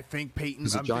 yo, I think Peyton. The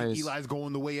I think Giants- Eli's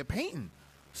going the way of Peyton.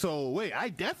 So wait, I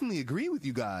definitely agree with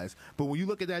you guys. But when you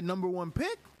look at that number one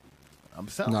pick, I'm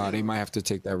selling. Nah, they might have to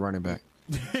take that running back.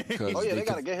 Oh yeah, they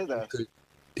gotta get his ass.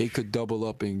 They could double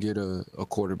up and get a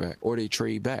quarterback, or they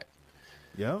trade back.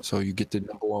 Yep. So you get the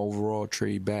number one overall,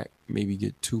 trade back, maybe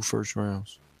get 2 first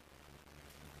rounds.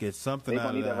 Get something They out gonna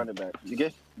of need that that. running back. You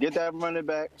get that running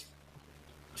back,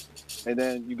 and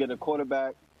then you get a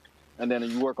quarterback, and then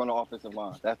you work on the offensive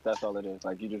line. That's all it is.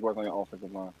 Like you just work on your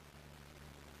offensive line,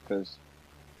 because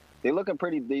they looking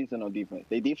pretty decent on defense.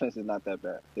 Their defense is not that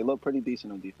bad. They look pretty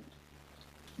decent on defense,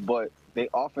 but their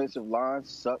offensive line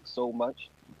sucks so much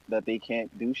that they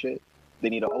can't do shit. They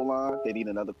need an O line. They need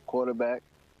another quarterback.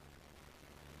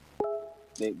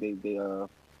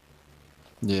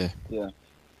 Yeah,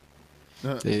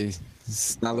 Uh,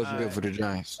 it's not looking good for the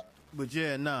Giants. But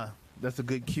yeah, nah, that's a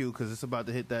good cue because it's about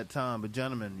to hit that time. But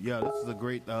gentlemen, yeah, this is a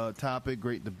great topic,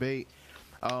 great debate.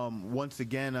 Once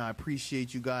again, I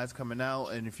appreciate you guys coming out.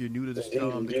 And if you're new to the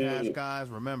show, the Cast Guys,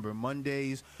 remember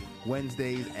Mondays,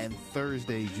 Wednesdays, and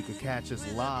Thursdays, you can catch us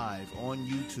live on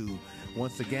YouTube.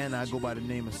 Once again, I go by the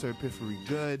name of Sir Piffery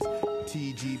Goods,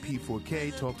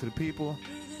 TGP4K. Talk to the people.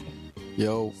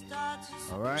 Yo,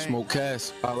 All right, Smoke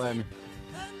Cast, holla at me.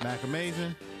 Mac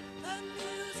Amazing.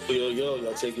 Yo,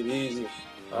 y'all take it easy.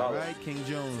 All right, King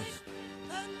Jones.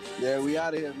 Yeah, we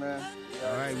out of here, man.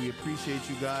 All right, we appreciate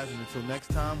you guys, and until next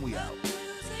time, we out.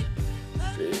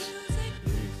 Peace.